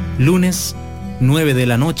 Lunes 9 de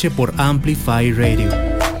la noche por Amplify Radio.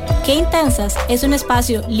 Qué Intensas es un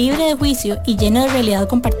espacio libre de juicio y lleno de realidad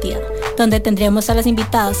compartida, donde tendremos a las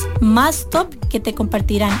invitadas más top que te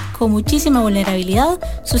compartirán con muchísima vulnerabilidad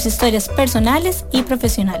sus historias personales y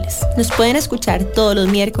profesionales. Nos pueden escuchar todos los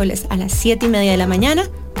miércoles a las 7:30 de la mañana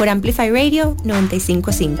por Amplify Radio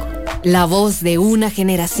 95.5. La voz de una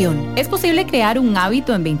generación. ¿Es posible crear un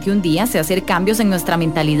hábito en 21 días y hacer cambios en nuestra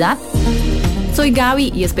mentalidad? Soy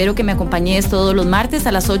Gaby y espero que me acompañes todos los martes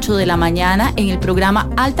a las 8 de la mañana en el programa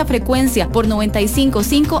Alta Frecuencia por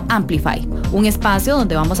 95.5 Amplify, un espacio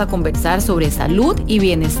donde vamos a conversar sobre salud y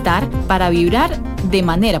bienestar para vibrar de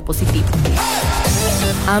manera positiva.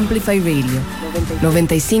 Amplify Radio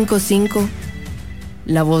 95.5,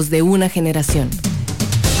 la voz de una generación.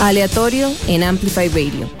 Aleatorio en Amplify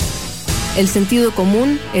Radio. El sentido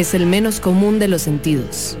común es el menos común de los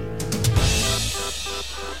sentidos.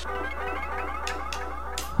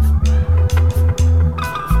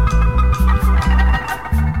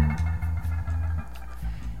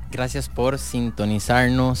 Gracias por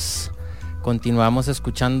sintonizarnos. Continuamos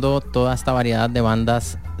escuchando toda esta variedad de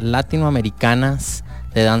bandas latinoamericanas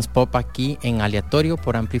de dance pop aquí en Aleatorio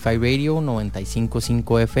por Amplify Radio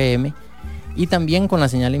 95.5 FM y también con la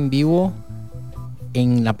señal en vivo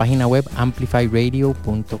en la página web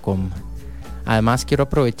amplifyradio.com. Además quiero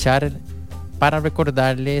aprovechar para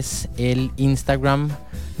recordarles el Instagram,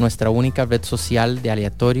 nuestra única red social de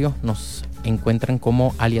Aleatorio. Nos encuentran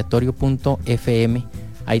como aleatorio.fm.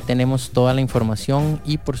 Ahí tenemos toda la información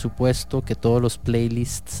y por supuesto que todos los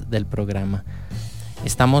playlists del programa.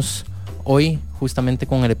 Estamos hoy justamente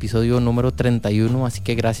con el episodio número 31, así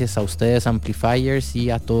que gracias a ustedes Amplifiers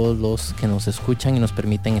y a todos los que nos escuchan y nos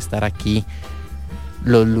permiten estar aquí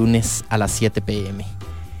los lunes a las 7 p.m.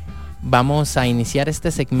 Vamos a iniciar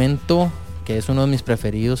este segmento, que es uno de mis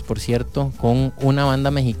preferidos, por cierto, con una banda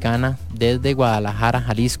mexicana desde Guadalajara,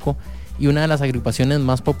 Jalisco, y una de las agrupaciones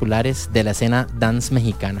más populares de la escena dance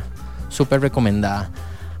mexicana. Súper recomendada.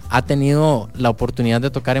 Ha tenido la oportunidad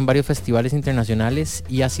de tocar en varios festivales internacionales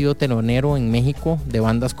y ha sido telonero en México de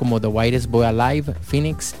bandas como The Whitest Boy Alive,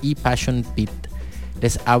 Phoenix y Passion Pit.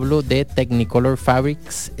 Les hablo de Technicolor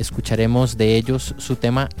Fabrics. Escucharemos de ellos su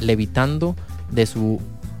tema Levitando, de su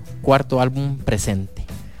cuarto álbum Presente.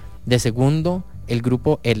 De segundo, el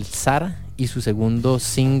grupo El Zar y su segundo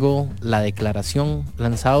single La Declaración,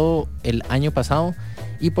 lanzado el año pasado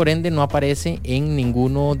y por ende no aparece en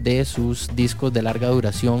ninguno de sus discos de larga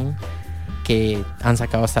duración que han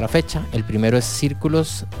sacado hasta la fecha. El primero es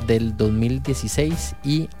Círculos del 2016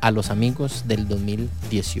 y A los Amigos del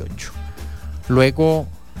 2018. Luego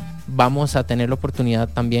vamos a tener la oportunidad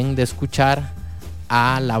también de escuchar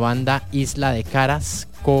a la banda Isla de Caras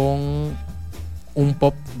con un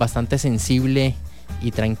pop bastante sensible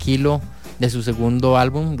y tranquilo de su segundo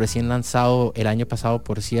álbum, recién lanzado el año pasado,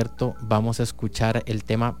 por cierto. Vamos a escuchar el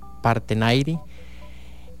tema Partenaire.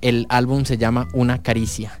 El álbum se llama Una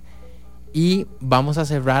Caricia. Y vamos a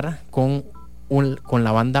cerrar con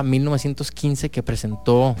la banda 1915, que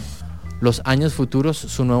presentó Los Años Futuros,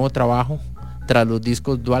 su nuevo trabajo, tras los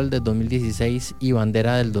discos Dual del 2016 y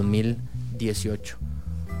Bandera del 2018.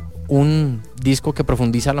 Un disco que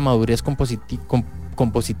profundiza la madurez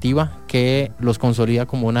compositiva, que los consolida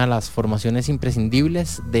como una de las formaciones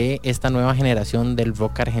imprescindibles de esta nueva generación del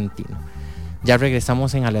rock argentino. Ya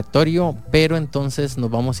regresamos en aleatorio, pero entonces nos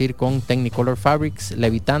vamos a ir con Technicolor Fabrics,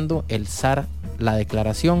 Levitando, El Zar, La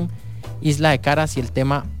Declaración, Isla de Caras y el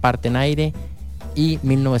tema Partenaire, y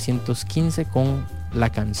 1915 con la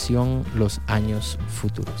canción Los Años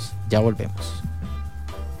Futuros. Ya volvemos.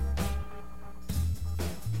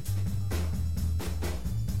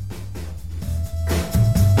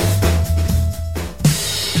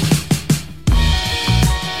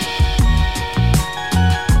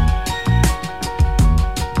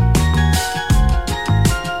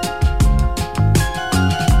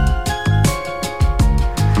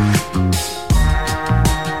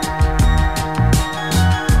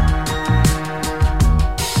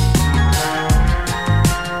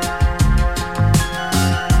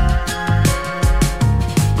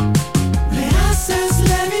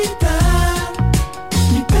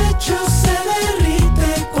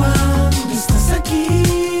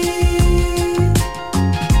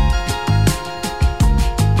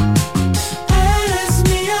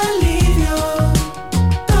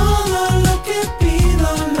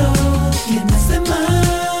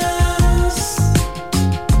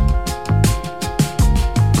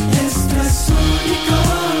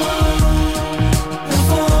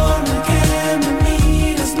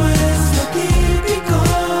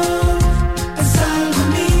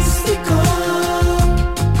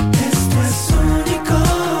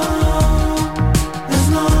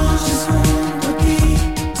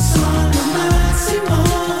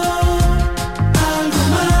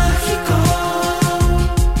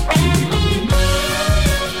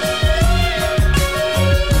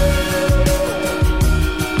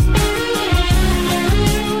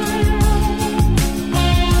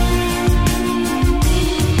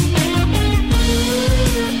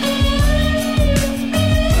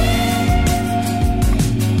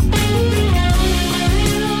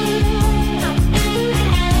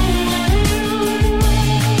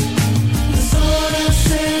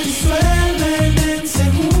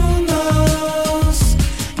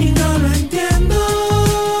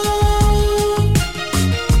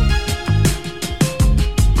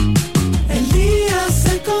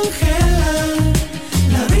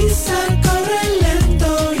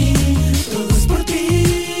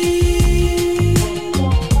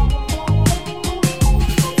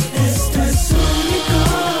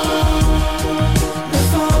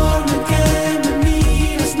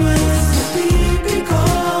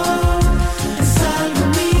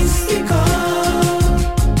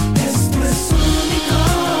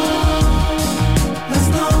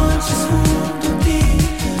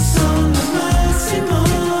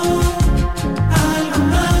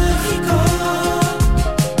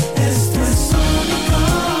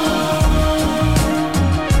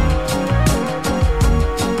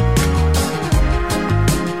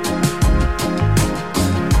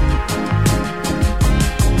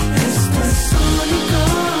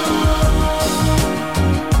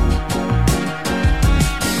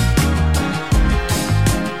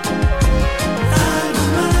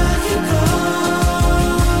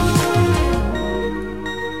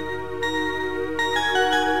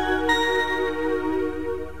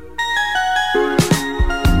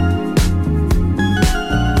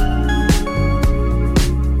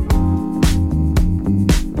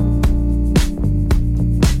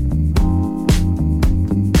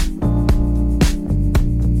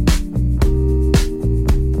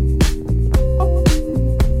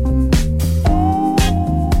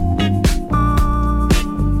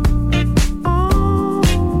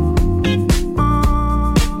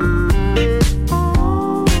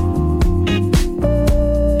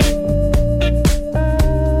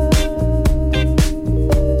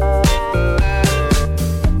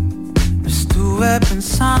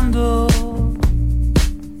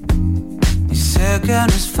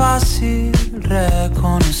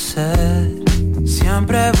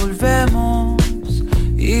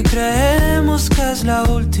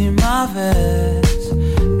 vez.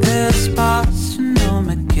 Despacio, no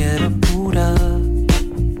me quiero apurar.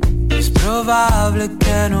 Es probable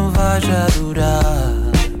que no vaya a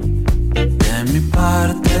durar. De mi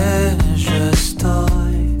parte yo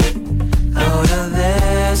estoy. Ahora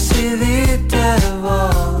decidiste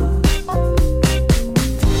vos.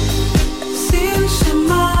 Sin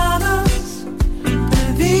llamadas,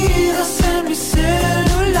 perdidas en mi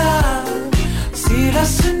celular. Si la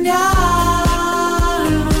señal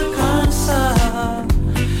no alcanza,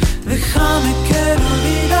 déjame que lo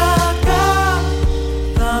diga acá.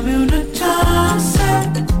 Dame una chance,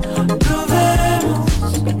 probemos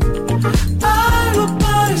algo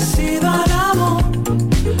parecido al amor.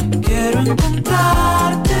 Quiero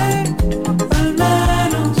encontrarte, al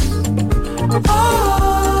menos. Oh,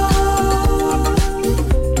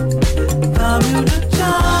 dame una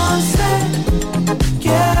chance.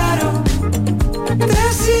 Quiero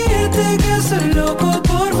decirte que soy loco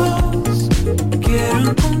por vos. Quiero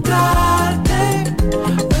encontrarte,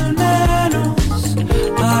 al menos,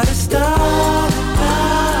 para estar en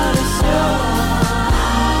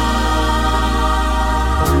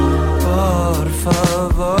por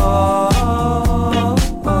favor.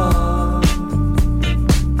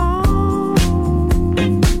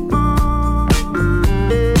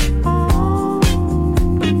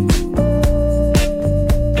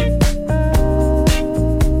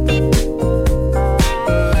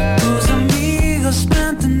 Tus amigos me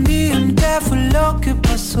entendían qué fue lo que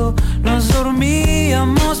pasó. Nos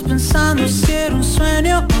dormíamos pensando si era un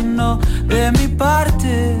sueño o no. De mi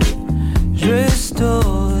parte yo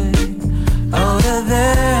estoy. Ahora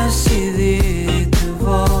decidiste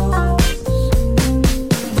vos.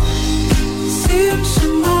 Sin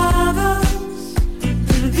llamadas,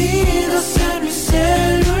 perdidas en mi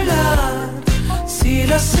celular. Si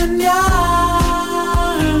la señal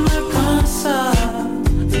no alcanza,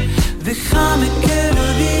 déjame que lo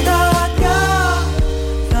diga acá.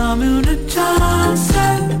 Dame una chance,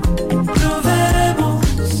 probemos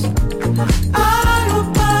algo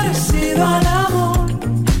parecido al amor.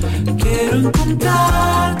 Quiero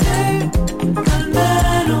encontrarte, al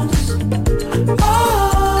menos.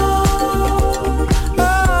 Oh,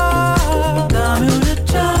 oh, dame una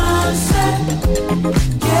chance.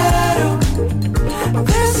 Quiero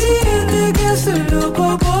decirte que soy loco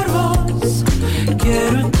por vos.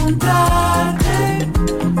 Quiero encontrarte,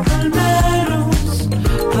 al menos,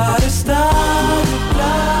 para estar en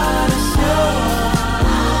declaración.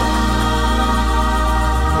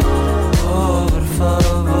 Por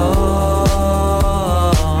favor.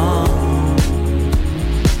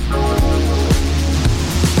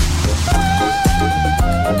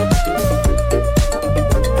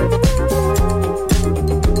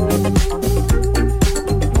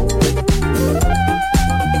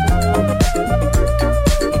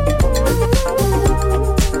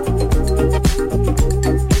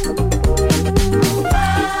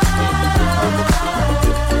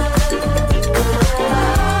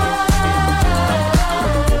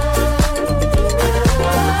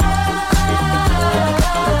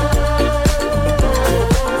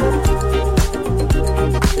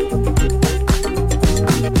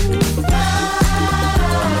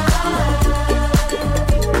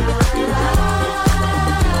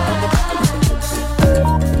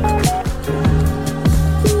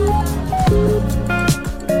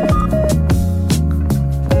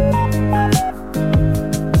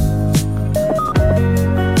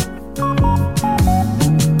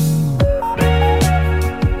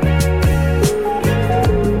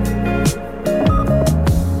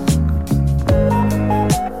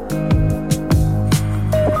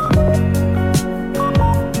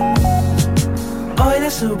 Hoy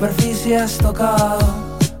de superficie has tocado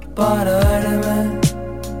para verme.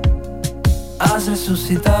 Has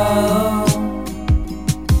resucitado,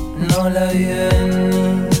 no la vi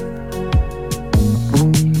venir.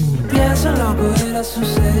 Pienso en lo que hubiera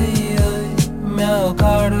sucedido y me hago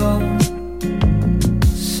cargo.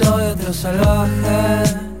 Soy otro salvaje,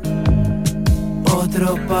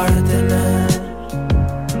 otro partener.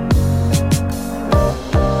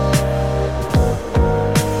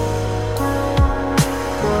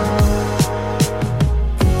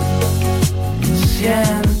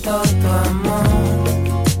 Siento tu amor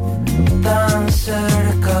tan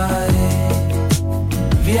cerca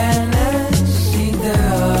y vienes y te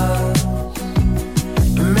vas.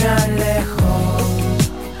 Me alejo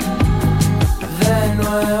de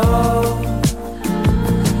nuevo,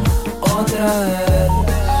 otra vez.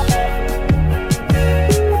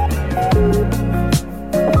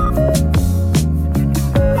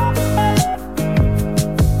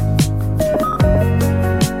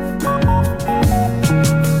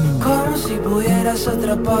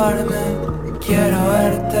 atraparme, quiero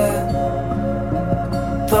verte.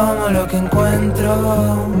 Tomo lo que encuentro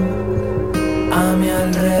a mi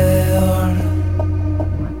alrededor.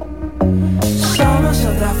 Somos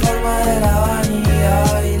otra forma de la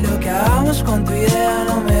vanidad, y lo que hagamos con tu idea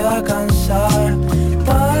no me va a cansar.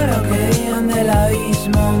 Todo lo que digan del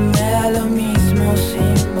abismo me da lo mismo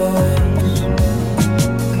sin vos.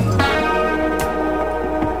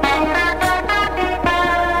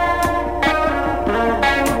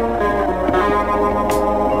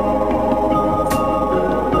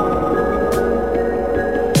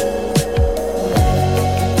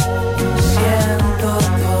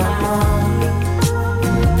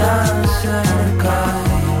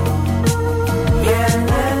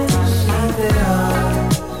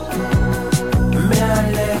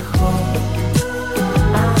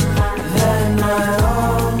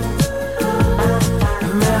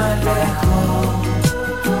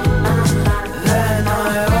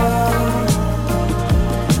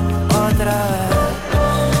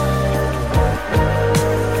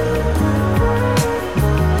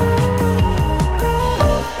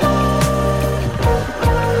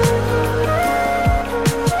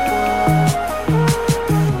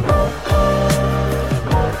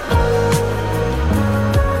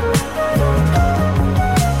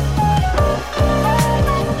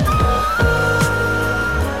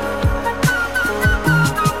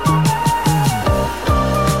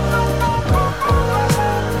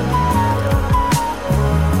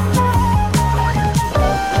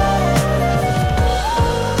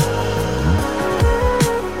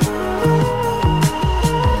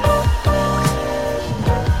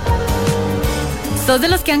 ¿Sos de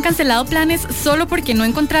los que han cancelado planes solo porque no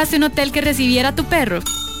encontraste un hotel que recibiera a tu perro?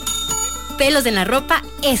 Pelos en la ropa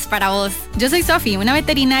es para vos. Yo soy Sofi, una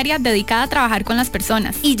veterinaria dedicada a trabajar con las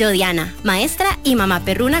personas. Y yo, Diana, maestra y mamá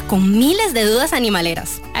perruna con miles de dudas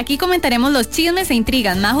animaleras. Aquí comentaremos los chismes e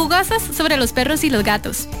intrigas más jugosas sobre los perros y los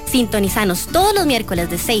gatos. Sintonizanos todos los miércoles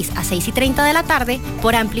de 6 a 6:30 de la tarde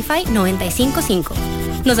por Amplify 95.5.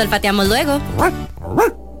 Nos olfateamos luego.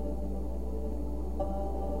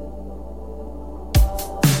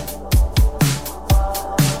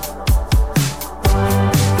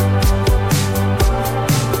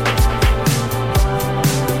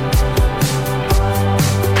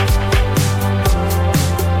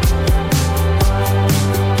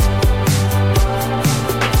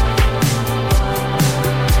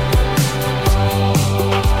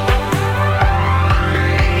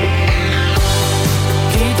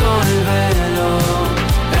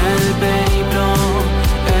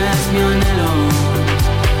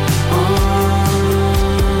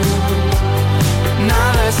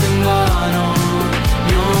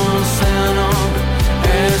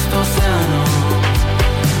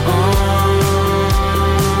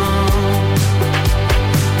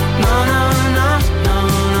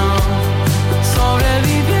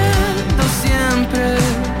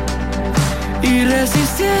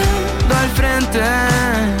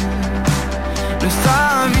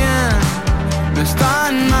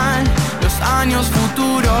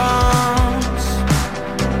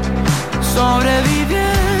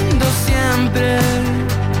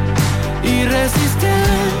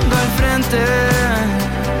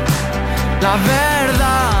 La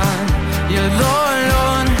verdad y el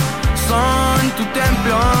dolor son tu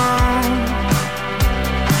templo.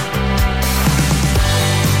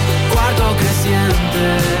 Cuarto creciente,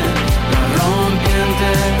 la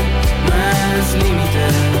rompiente no es límite.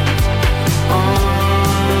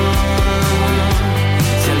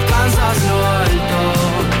 Si alcanzas lo alto,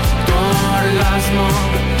 tu orgasmo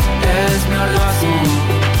es mi orgasmo.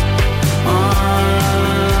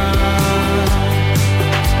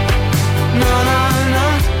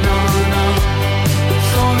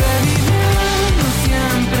 Sobreviviendo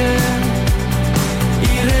siempre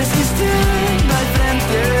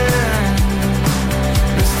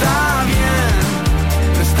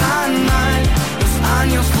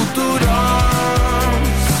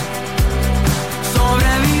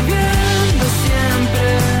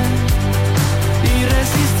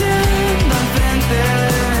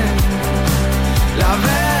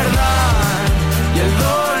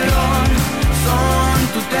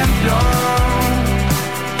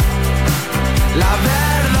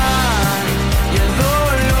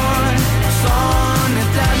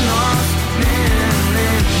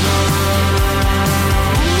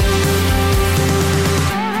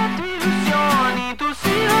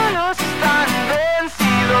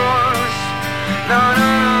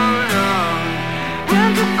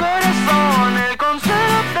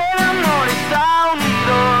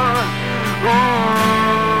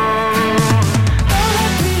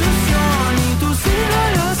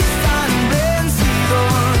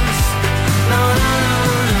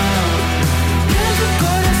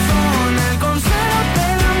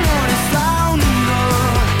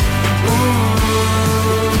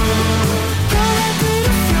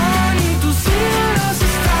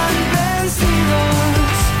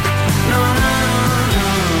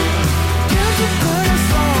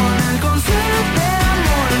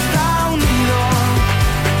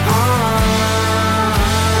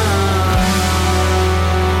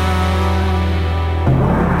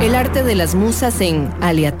El arte de las musas en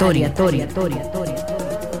aleatorio.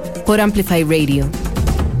 Por Amplify Radio.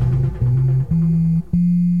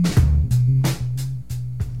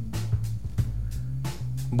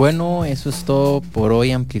 Bueno, eso es todo por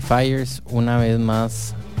hoy, Amplifiers. Una vez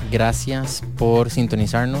más, gracias por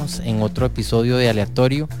sintonizarnos en otro episodio de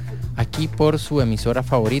Aleatorio, aquí por su emisora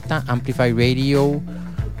favorita, Amplify Radio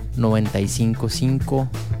 955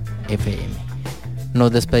 FM. Nos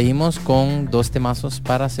despedimos con 2 temazos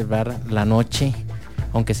para cerrar la noche,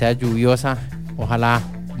 aunque sea lluviosa, ojalá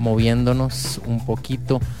moviéndonos un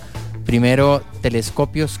poquito. Primero,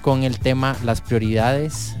 Telescopios con el tema Las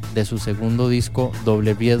Prioridades de su segundo disco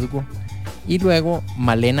Doble Riesgo, y luego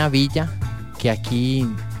Malena Villa, que aquí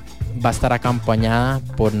va a estar acompañada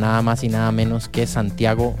por nada más y nada menos que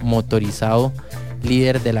Santiago Motorizado,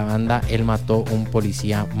 líder de la banda Él Mató un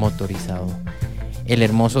Policía Motorizado. El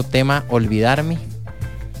hermoso tema Olvidarme,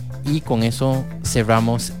 y con eso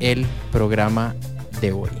cerramos el programa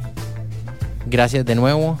de hoy. Gracias de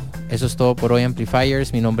nuevo. Eso es todo por hoy,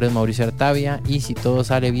 Amplifiers. Mi nombre es Mauricio Artavia y si todo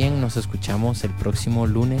sale bien nos escuchamos el próximo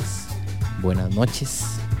lunes. Buenas noches.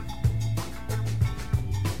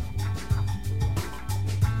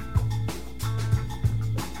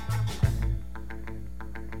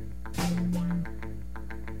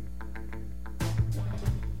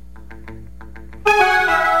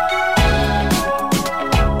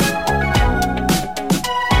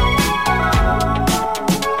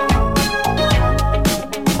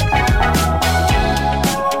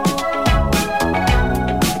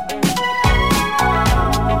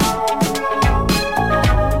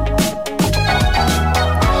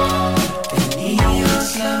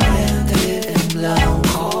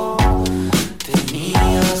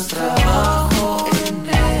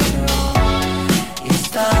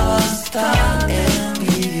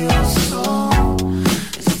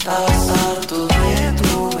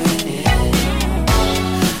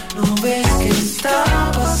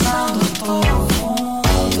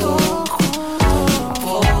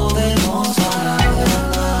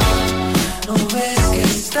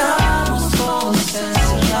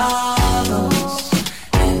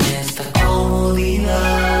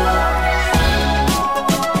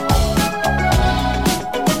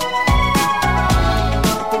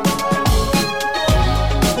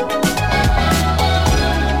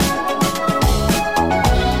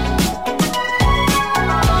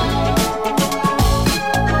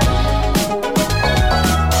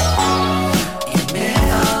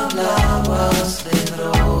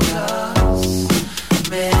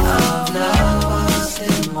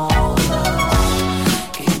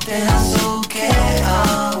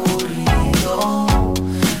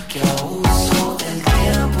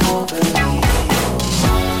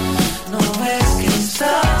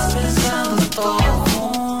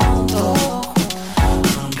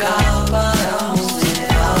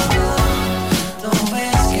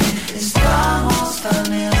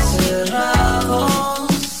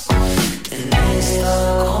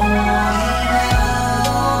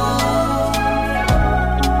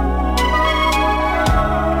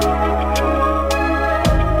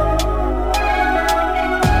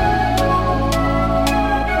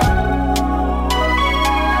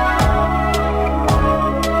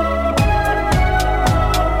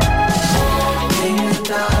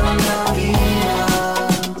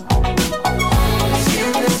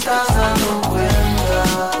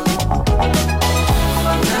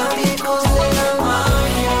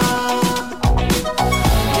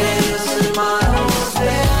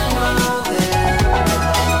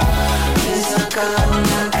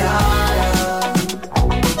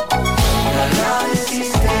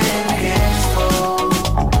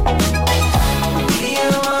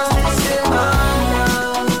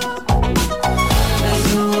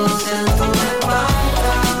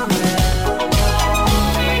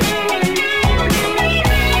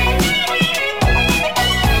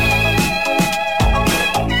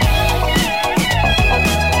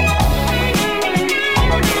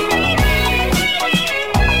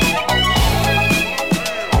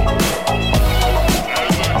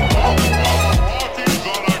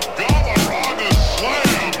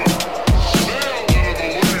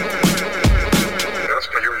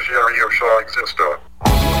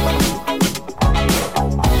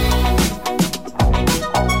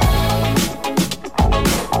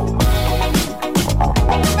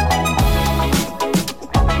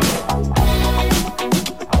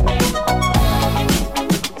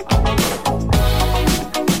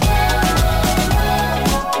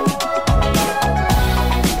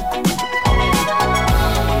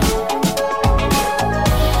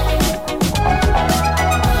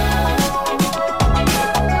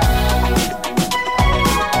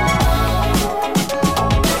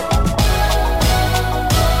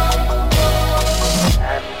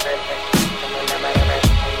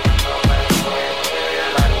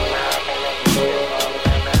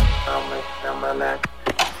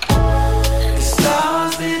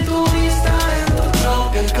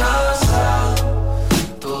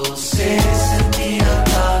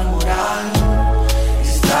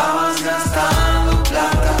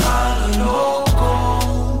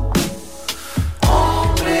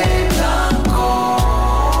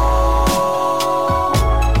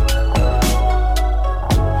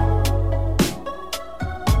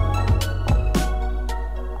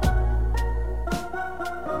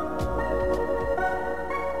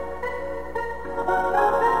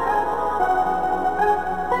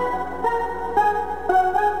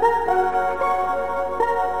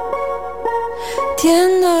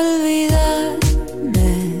 Tiendo a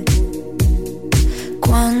olvidarme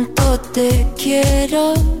cuánto te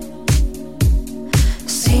quiero.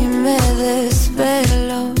 Si me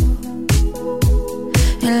desvelo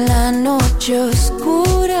en la noche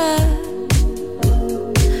oscura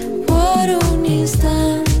por un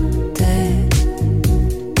instante,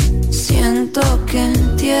 siento que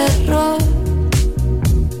entierro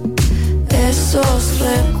esos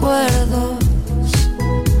recuerdos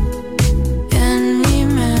en mi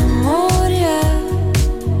memoria.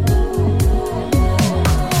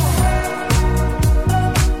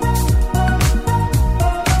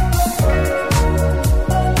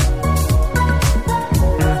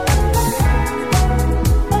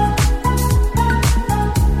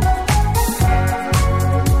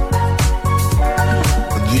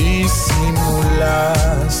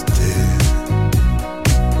 Disimulaste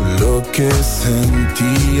lo que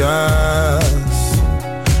sentías,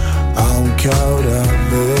 aunque ahora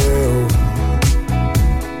veo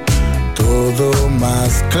todo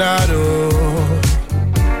más claro.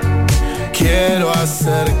 Quiero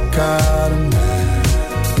acercarme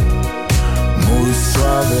muy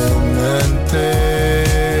suavemente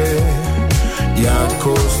y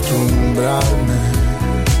acostumbrarme,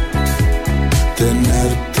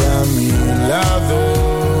 tenerte a mi lado.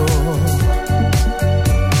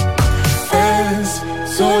 Es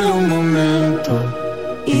solo un momento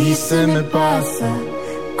y se me pasa,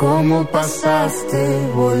 como pasaste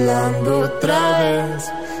volando otra vez.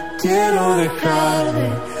 Quiero dejar de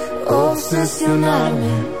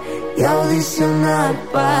obsesionarme y audicionar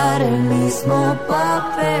para el mismo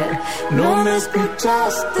papel. No me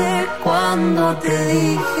escuchaste cuando te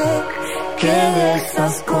dije que de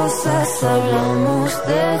esas cosas hablamos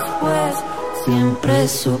después. Siempre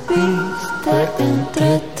supiste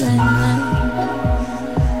entretener.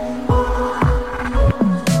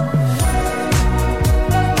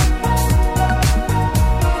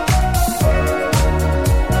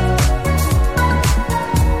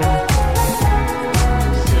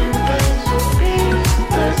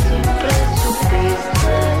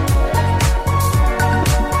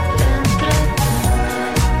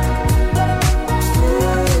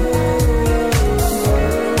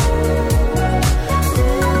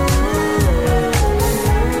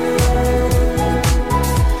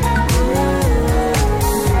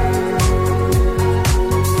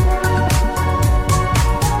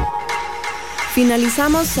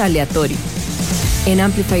 Finalizamos Aleatorio en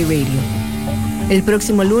Amplify Radio. El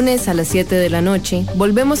próximo lunes a las 7 de la noche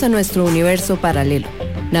volvemos a nuestro universo paralelo,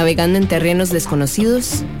 navegando en terrenos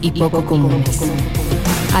desconocidos y poco comunes.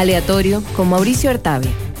 Aleatorio con Mauricio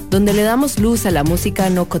Artavia, donde le damos luz a la música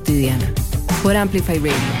no cotidiana, por Amplify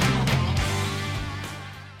Radio.